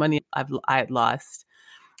about how much money I had lost.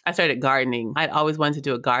 I started gardening. I'd always wanted to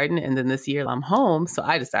do a garden. And then this year I'm home. So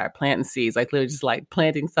I just started planting seeds, like literally just like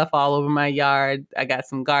planting stuff all over my yard. I got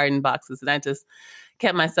some garden boxes and I just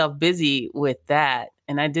kept myself busy with that.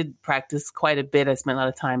 And I did practice quite a bit. I spent a lot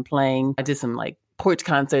of time playing. I did some like porch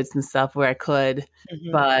concerts and stuff where I could.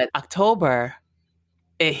 Hmm. But October,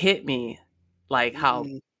 it hit me like how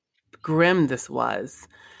grim this was.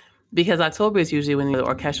 Because October is usually when the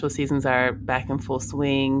orchestral seasons are back in full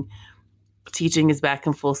swing. Teaching is back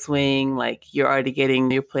in full swing. Like you're already getting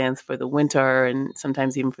your plans for the winter and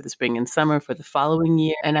sometimes even for the spring and summer for the following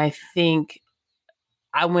year. And I think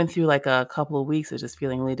I went through like a couple of weeks of just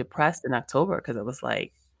feeling really depressed in October because I was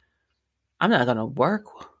like, I'm not going to work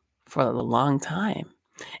for a long time.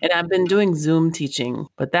 And I've been doing Zoom teaching,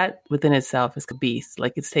 but that within itself is a beast.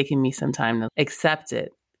 Like it's taken me some time to accept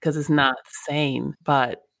it because it's not the same.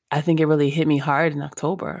 But I think it really hit me hard in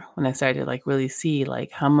October when I started to like really see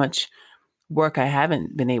like how much work I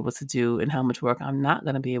haven't been able to do and how much work I'm not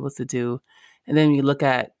going to be able to do. And then you look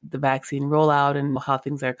at the vaccine rollout and how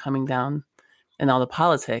things are coming down and all the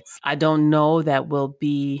politics. I don't know that we'll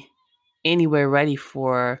be anywhere ready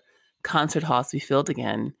for concert halls to be filled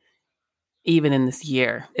again, even in this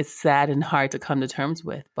year. It's sad and hard to come to terms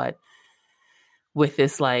with, but with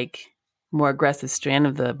this like more aggressive strand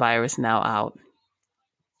of the virus now out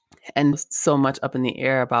and so much up in the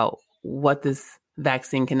air about what this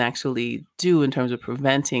vaccine can actually do in terms of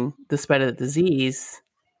preventing the spread of the disease,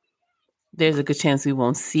 there's a good chance we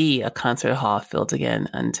won't see a concert hall filled again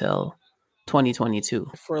until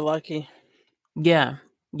 2022. If we're lucky. Yeah.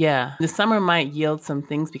 Yeah. The summer might yield some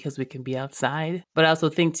things because we can be outside, but I also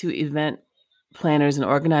think too, event planners and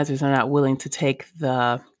organizers are not willing to take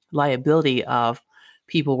the liability of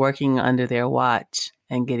people working under their watch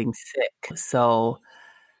and getting sick. So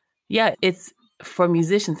yeah, it's for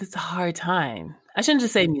musicians, it's a hard time. I shouldn't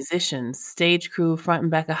just say musicians, stage crew, front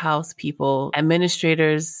and back of house people,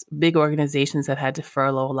 administrators, big organizations have had to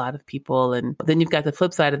furlough a lot of people. And then you've got the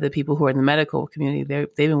flip side of the people who are in the medical community.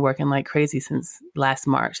 They've been working like crazy since last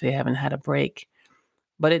March. They haven't had a break.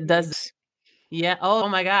 But it does. Yeah. Oh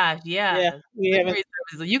my gosh. Yeah, Yeah. we haven't.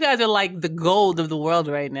 You guys are like the gold of the world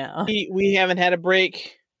right now. We haven't had a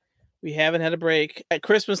break. We haven't had a break. At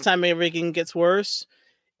Christmas time, everything gets worse.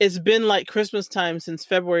 It's been like Christmas time since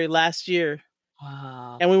February last year.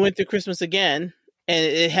 Wow. And we went through Christmas again, and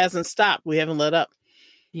it hasn't stopped. We haven't let up.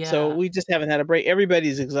 Yeah. So we just haven't had a break.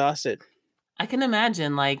 Everybody's exhausted. I can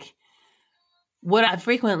imagine, like, would I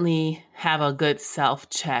frequently have a good self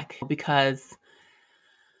check because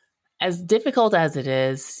as difficult as it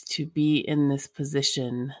is to be in this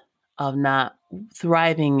position of not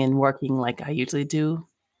thriving and working like I usually do,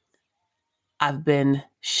 I've been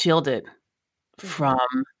shielded from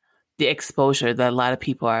the exposure that a lot of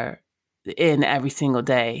people are in every single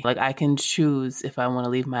day. Like I can choose if I want to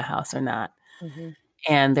leave my house or not. Mm-hmm.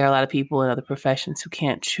 And there are a lot of people in other professions who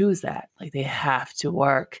can't choose that. Like they have to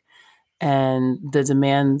work. And the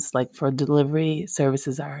demands like for delivery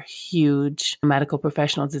services are huge. Medical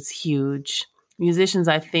professionals, it's huge. Musicians,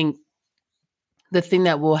 I think the thing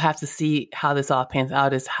that we'll have to see how this all pans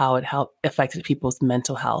out is how it affected people's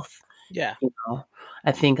mental health. Yeah. You know,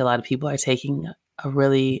 I think a lot of people are taking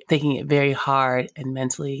it very hard, and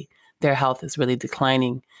mentally their health is really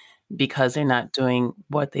declining because they're not doing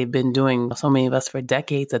what they've been doing, so many of us, for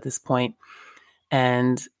decades at this point.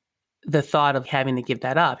 And the thought of having to give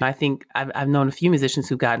that up. I think I've known a few musicians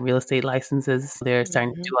who've gotten real estate licenses. They're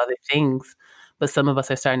starting to do other things. But some of us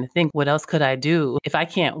are starting to think, what else could I do? If I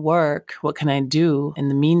can't work, what can I do in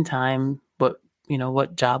the meantime?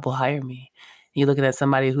 What job will hire me? And you're looking at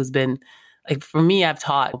somebody who's been, like, for me, I've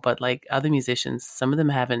taught, but like other musicians, some of them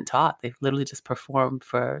haven't taught. They've literally just performed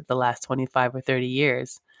for the last 25 or 30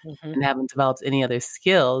 years and haven't developed any other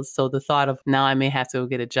skills. So the thought of now I may have to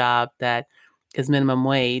get a job that is minimum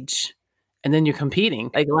wage, and then you're competing.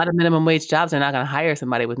 Like a lot of minimum wage jobs are not going to hire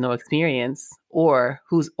somebody with no experience or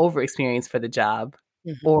who's over experienced for the job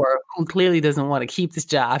or who clearly doesn't want to keep this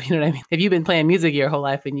job. You know what I mean? If you've been playing music your whole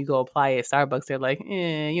life and you go apply at Starbucks, they're like,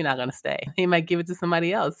 you're not going to stay. They might give it to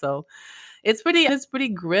somebody else. So it's pretty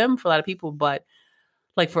grim for a lot of people. But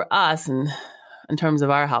like for us, and in terms of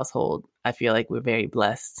our household, I feel like we're very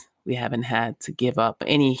blessed. We haven't had to give up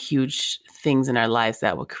any huge things in our lives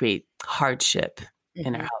that will create hardship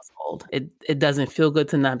in our household. It doesn't feel good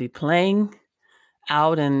to not be playing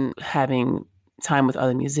out and having time with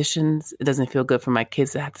other musicians. It doesn't feel good for my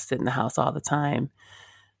kids to have to sit in the house all the time.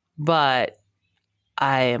 But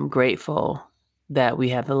I am grateful that we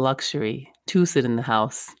have the luxury to sit in the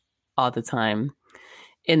house all the time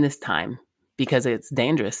in this time, because it's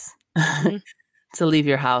dangerous to leave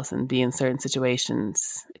your house and be in certain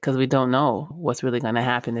situations, because we don't know what's really going to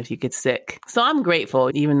happen if you get sick. So I'm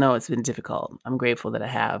grateful, even though it's been difficult. I'm grateful that I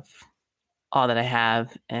have all that I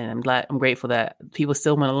have, and I'm grateful that people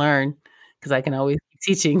still want to learn, because I can always keep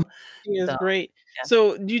teaching. It's great. Yeah.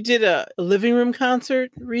 So you did a living room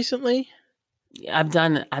concert recently? I've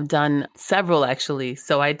done several, actually.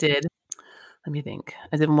 So I did, let me think.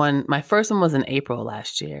 I did one. My first one was in April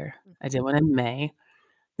last year. I did one in May.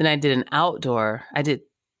 Then I did I did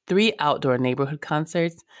 3 outdoor neighborhood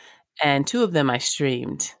concerts, and 2 of them I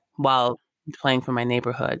streamed while playing for my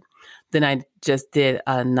neighborhood. Then I just did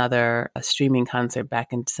a streaming concert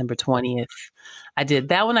back in December 20th. I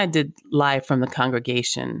did live from the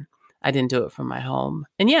congregation. I didn't do it from my home.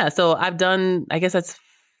 And yeah, so I've done, I guess that's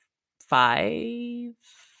 5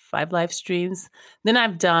 live streams. Then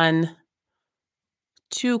I've done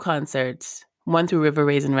 2 concerts, one through River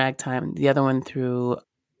Raisin Ragtime, the other one through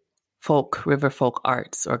River Folk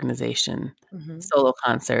Arts Organization, solo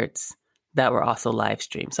concerts that were also live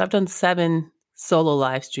streamed. So I've done 7 solo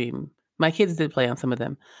live stream. My kids did play on some of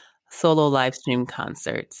them, solo live stream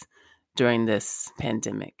concerts during this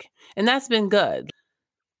pandemic. And that's been good.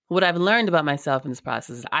 What I've learned about myself in this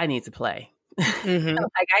process is I need to play.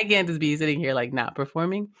 Like, I can't just be sitting here like not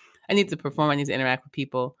performing. I need to perform. I need to interact with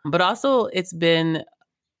people. But also it's been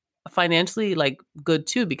financially like good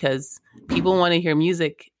too, because people want to hear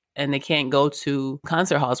music and they can't go to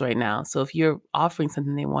concert halls right now. So if you're offering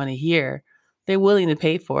something they want to hear, they're willing to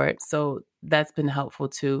pay for it. So that's been helpful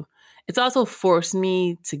too. It's also forced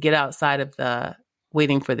me to get outside of the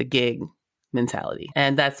waiting for the gig mentality.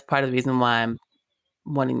 And that's part of the reason why I'm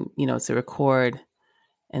wanting, to record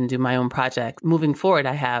and do my own project. Moving forward,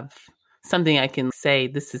 I have something I can say,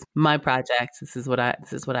 this is my project. This is what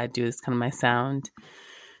I do. This is kind of my sound.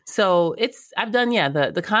 So I've done,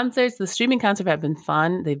 the concerts, the streaming concerts have been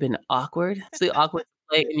fun. They've been awkward. It's really awkward to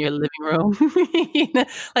play in your living room.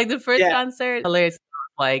 Like the first concert, hilarious.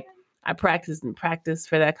 Like I practiced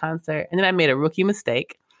for that concert. And then I made a rookie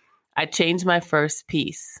mistake. I changed my first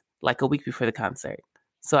piece like a week before the concert.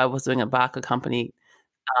 So I was doing a Bach accompanied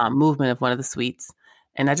movement of one of the suites.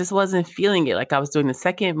 And I just wasn't feeling it. Like I was doing the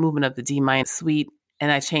second movement of the D minor suite,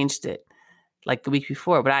 and I changed it like the week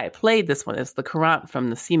before. But I had played this one. It's the Courant from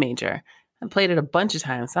the C major. I played it a bunch of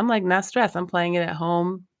times. So I'm like, not stressed. I'm playing it at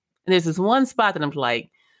home. And there's this one spot that I'm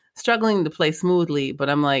like struggling to play smoothly, but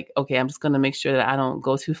I'm like, okay, I'm just going to make sure that I don't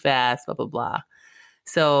go too fast, blah, blah, blah.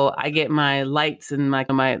 So I get my lights and my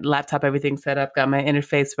laptop, everything set up, got my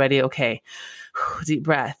interface ready. Okay, deep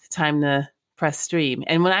breath, time to press stream.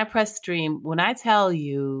 And when I press stream, when I tell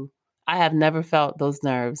you, I have never felt those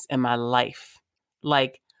nerves in my life.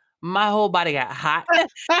 Like my whole body got hot.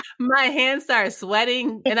 My hands started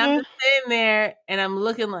sweating, and I'm just sitting there and I'm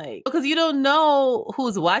looking like, because you don't know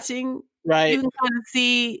who's watching. Right. You can kind of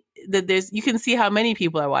see that you can see how many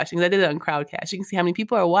people are watching. I did it on Crowdcast. You can see how many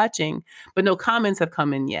people are watching, but no comments have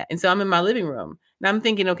come in yet. And so I'm in my living room. Now I'm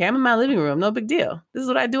thinking, okay, I'm in my living room. No big deal. This is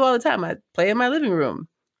what I do all the time. I play in my living room.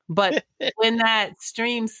 But when that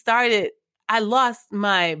stream started, I lost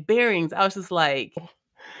my bearings. I was just like,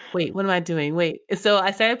 wait, what am I doing? Wait. So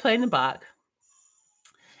I started playing the Bach.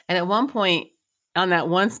 And at one point on that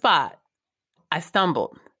one spot, I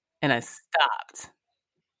stumbled and I stopped.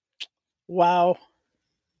 Wow.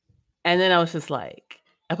 And then I was just like,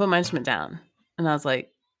 I put my instrument down and I was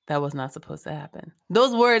like, that was not supposed to happen.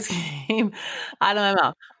 Those words came out of my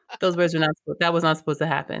mouth. Those words that was not supposed to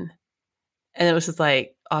happen. And it was just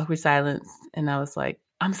like awkward silence. And I was like,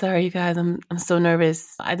 I'm sorry, you guys. I'm so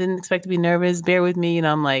nervous. I didn't expect to be nervous. Bear with me. And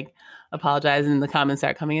I'm like apologizing. And the comments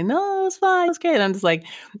start coming in. No, it's fine. It's great. And I'm just like,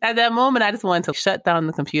 at that moment, I just wanted to shut down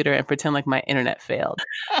the computer and pretend like my internet failed.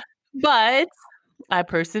 But I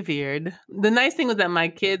persevered. The nice thing was that my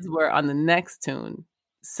kids were on the next tune.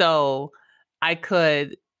 So I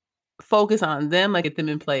could focus on them, like get them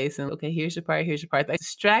in place. And okay, here's your part. That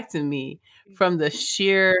distracted me from the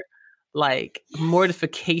sheer like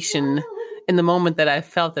mortification in the moment that I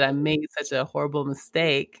felt that I made such a horrible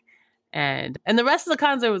mistake. And the rest of the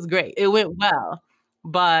concert was great. It went well.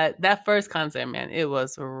 But that first concert, man, it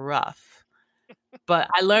was rough. But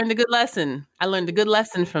I learned a good lesson.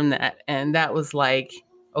 From that. And that was like,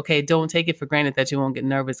 okay, don't take it for granted that you won't get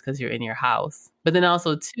nervous because you're in your house. But then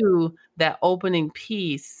also, too, that opening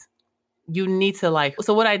piece, you need to like.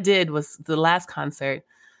 So what I did was the last concert,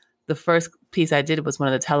 the first piece I did was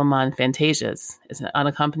one of the Telemann Fantasias. It's an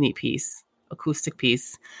unaccompanied piece, acoustic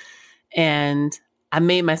piece. And I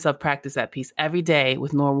made myself practice that piece every day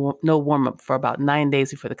with no warm up for about 9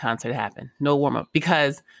 days before the concert happened. No warm up.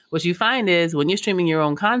 Because what you find is when you're streaming your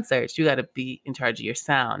own concerts, you got to be in charge of your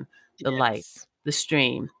sound, the lights, the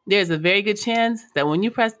stream. There's a very good chance that when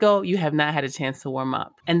you press go, you have not had a chance to warm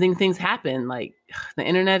up. And then things happen. Like the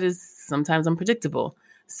internet is sometimes unpredictable.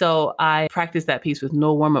 So I practiced that piece with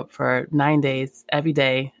no warm up for 9 days every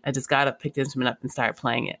day. I just got up, picked the instrument up, and started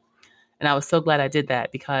playing it. And I was so glad I did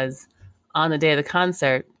that because on the day of the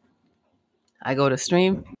concert, I go to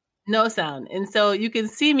stream, no sound. And so you can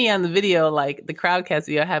see me on the video, like the Crowdcast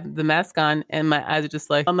video, I have the mask on and my eyes are just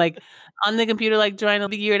like, I'm like on the computer, like trying to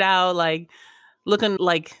figure it out, like looking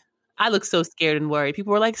like I look so scared and worried.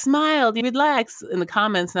 People were like, smile, relax in the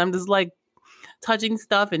comments. And I'm just like touching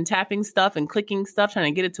stuff and tapping stuff and clicking stuff,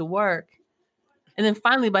 trying to get it to work. And then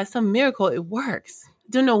finally, by some miracle, it works.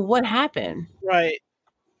 Don't know what happened. Right.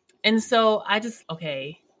 And so I just,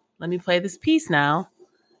 okay, let me play this piece now.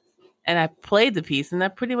 And I played the piece and I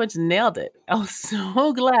pretty much nailed it. I was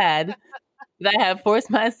so glad that I had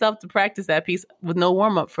forced myself to practice that piece with no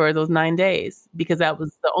warm up for those 9 days, because that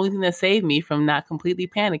was the only thing that saved me from not completely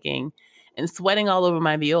panicking and sweating all over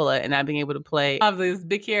my viola and not being able to play. I have this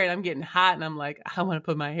big hair and I'm getting hot and I'm like, I want to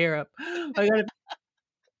put my hair up.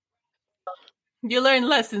 You learn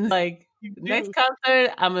lessons like, next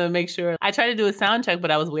concert, I'm going to make sure. I tried to do a sound check,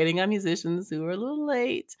 but I was waiting on musicians who were a little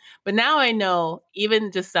late. But now I know,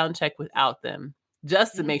 even just sound check without them,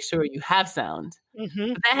 just to make sure you have sound.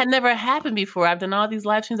 Mm-hmm. But that had never happened before. I've done all these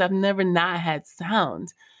live streams. I've never not had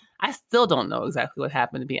sound. I still don't know exactly what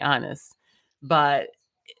happened, to be honest. But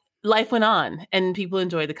life went on and people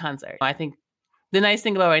enjoyed the concert. I think the nice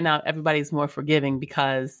thing about right now, everybody's more forgiving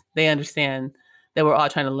because they understand that we're all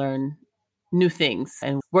trying to learn new things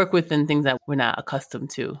and work within things that we're not accustomed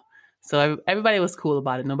to. So everybody was cool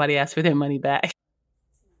about it. Nobody asked for their money back.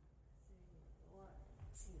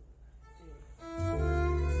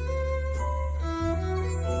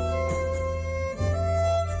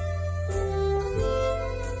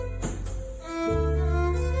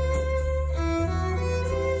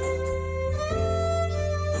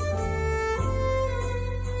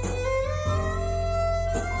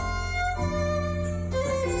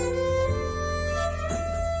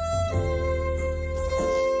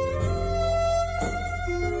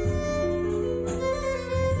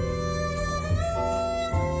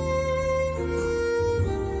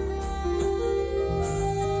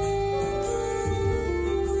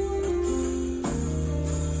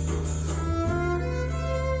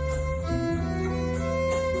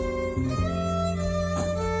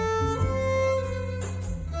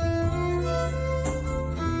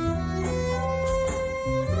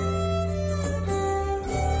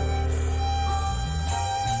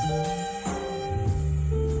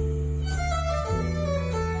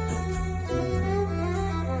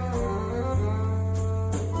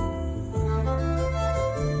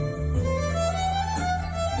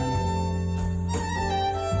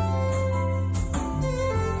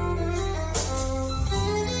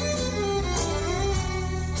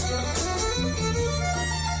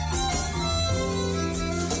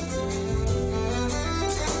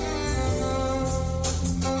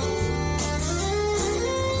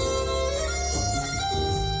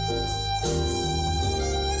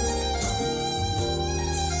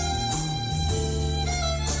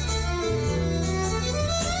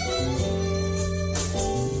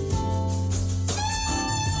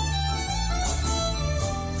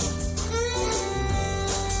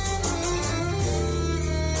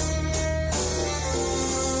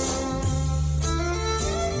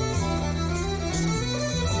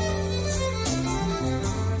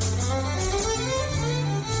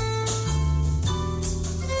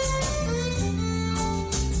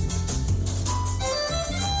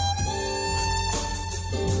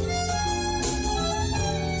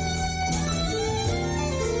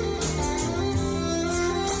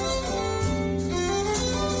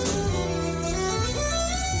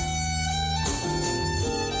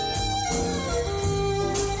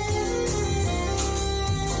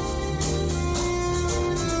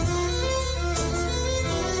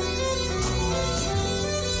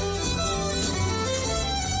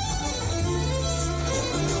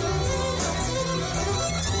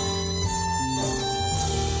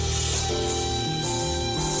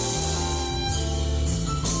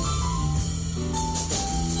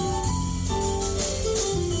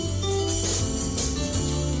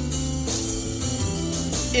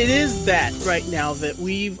 it is that right now that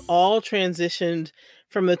we've all transitioned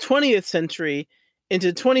from the 20th century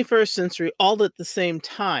into 21st century all at the same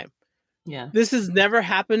time. Yeah. This has never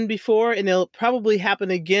happened before, and it'll probably happen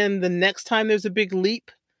again the next time there's a big leap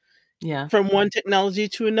from one technology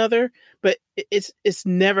to another. But it's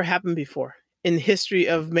never happened before in the history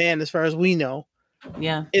of man, as far as we know.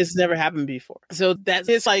 Yeah. It's never happened before. So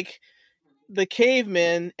it's like the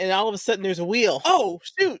cavemen, and all of a sudden there's a wheel. Oh,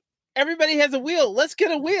 shoot. Everybody has a wheel. Let's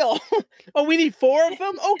get a wheel. Oh, we need 4 of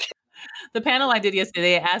them? Okay. The panel I did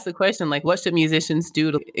yesterday, they asked the question, like, what should musicians do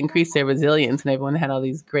to increase their resilience? And everyone had all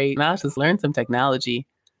these great, now just learn some technology.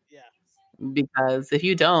 Yeah. Because if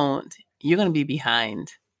you don't, you're going to be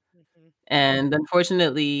behind. Mm-hmm. And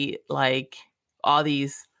unfortunately, like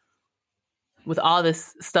with all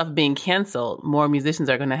this stuff being canceled, more musicians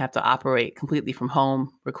are going to have to operate completely from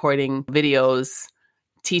home, recording videos,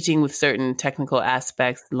 teaching with certain technical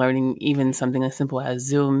aspects, learning even something as simple as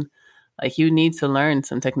Zoom. Like, you need to learn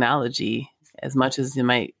some technology as much as you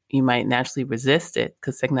might naturally resist it,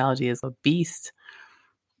 because technology is a beast.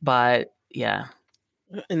 But yeah.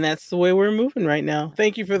 And that's the way we're moving right now.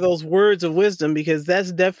 Thank you for those words of wisdom, because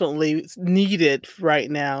that's definitely needed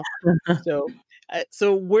right now.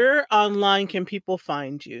 So where online can people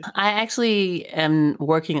find you? I actually am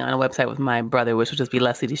working on a website with my brother, which will just be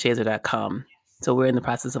LeslieDeShazer.com. So we're in the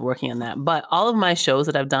process of working on that. But all of my shows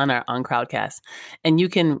that I've done are on Crowdcast, and you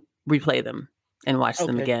can replay them and watch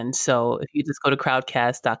them again. So if you just go to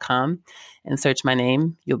crowdcast.com and search my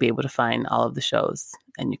name, you'll be able to find all of the shows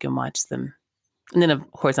and you can watch them. And then,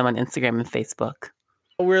 of course, I'm on Instagram and Facebook.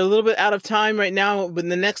 We're a little bit out of time right now, but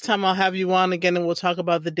the next time I'll have you on again and we'll talk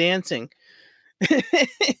about the dancing.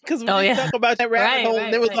 Because we didn't talk about that rabbit hole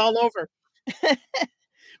and it was all over.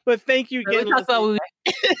 But thank you again.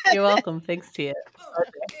 You're welcome. Thanks, Tia.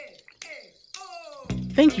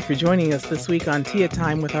 Thank you for joining us this week on Tia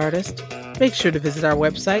Time with Artist. Make sure to visit our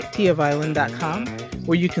website, tiaviolin.com,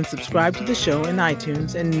 where you can subscribe to the show in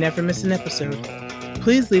iTunes and never miss an episode.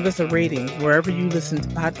 Please leave us a rating wherever you listen to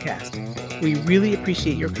podcasts. We really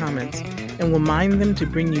appreciate your comments and will mine them to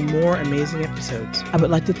bring you more amazing episodes. I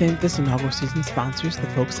would like to thank this inaugural season sponsors, the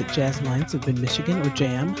folks at Jazz Alliance of Mid-Michigan, or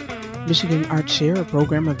JAM. Michigan Art Share, a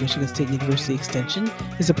program of Michigan State University Extension,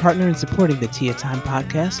 is a partner in supporting the Tia Time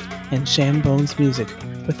podcast and Sham Bones Music.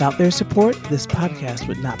 Without their support, this podcast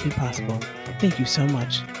would not be possible. Thank you so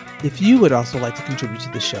much. If you would also like to contribute to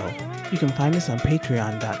the show, you can find us on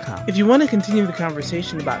patreon.com. If you want to continue the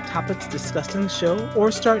conversation about topics discussed in the show or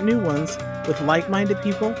start new ones with like-minded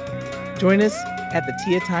people, join us at the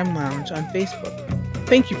Tia Time Lounge on Facebook.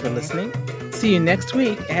 Thank you for listening. See you next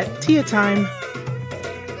week at Tia Time.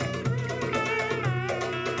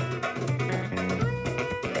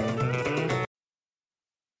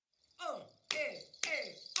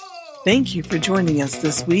 Thank you for joining us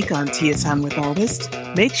this week on Tia Time with Artist.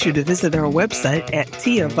 Make sure to visit our website at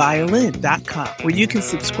tiaviolin.com, where you can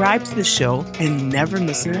subscribe to the show and never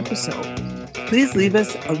miss an episode. Please leave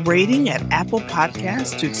us a rating at Apple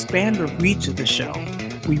Podcasts to expand the reach of the show.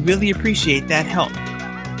 We really appreciate that help.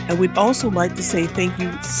 And we'd also like to say thank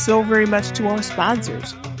you so very much to our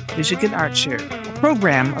sponsors, Michigan Art Share, a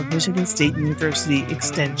program of Michigan State University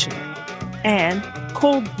Extension, and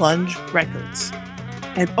Cold Plunge Records.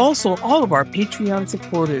 And also all of our Patreon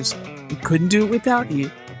supporters. We couldn't do it without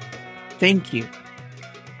you. Thank you.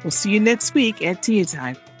 We'll see you next week at Tia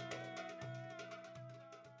Time.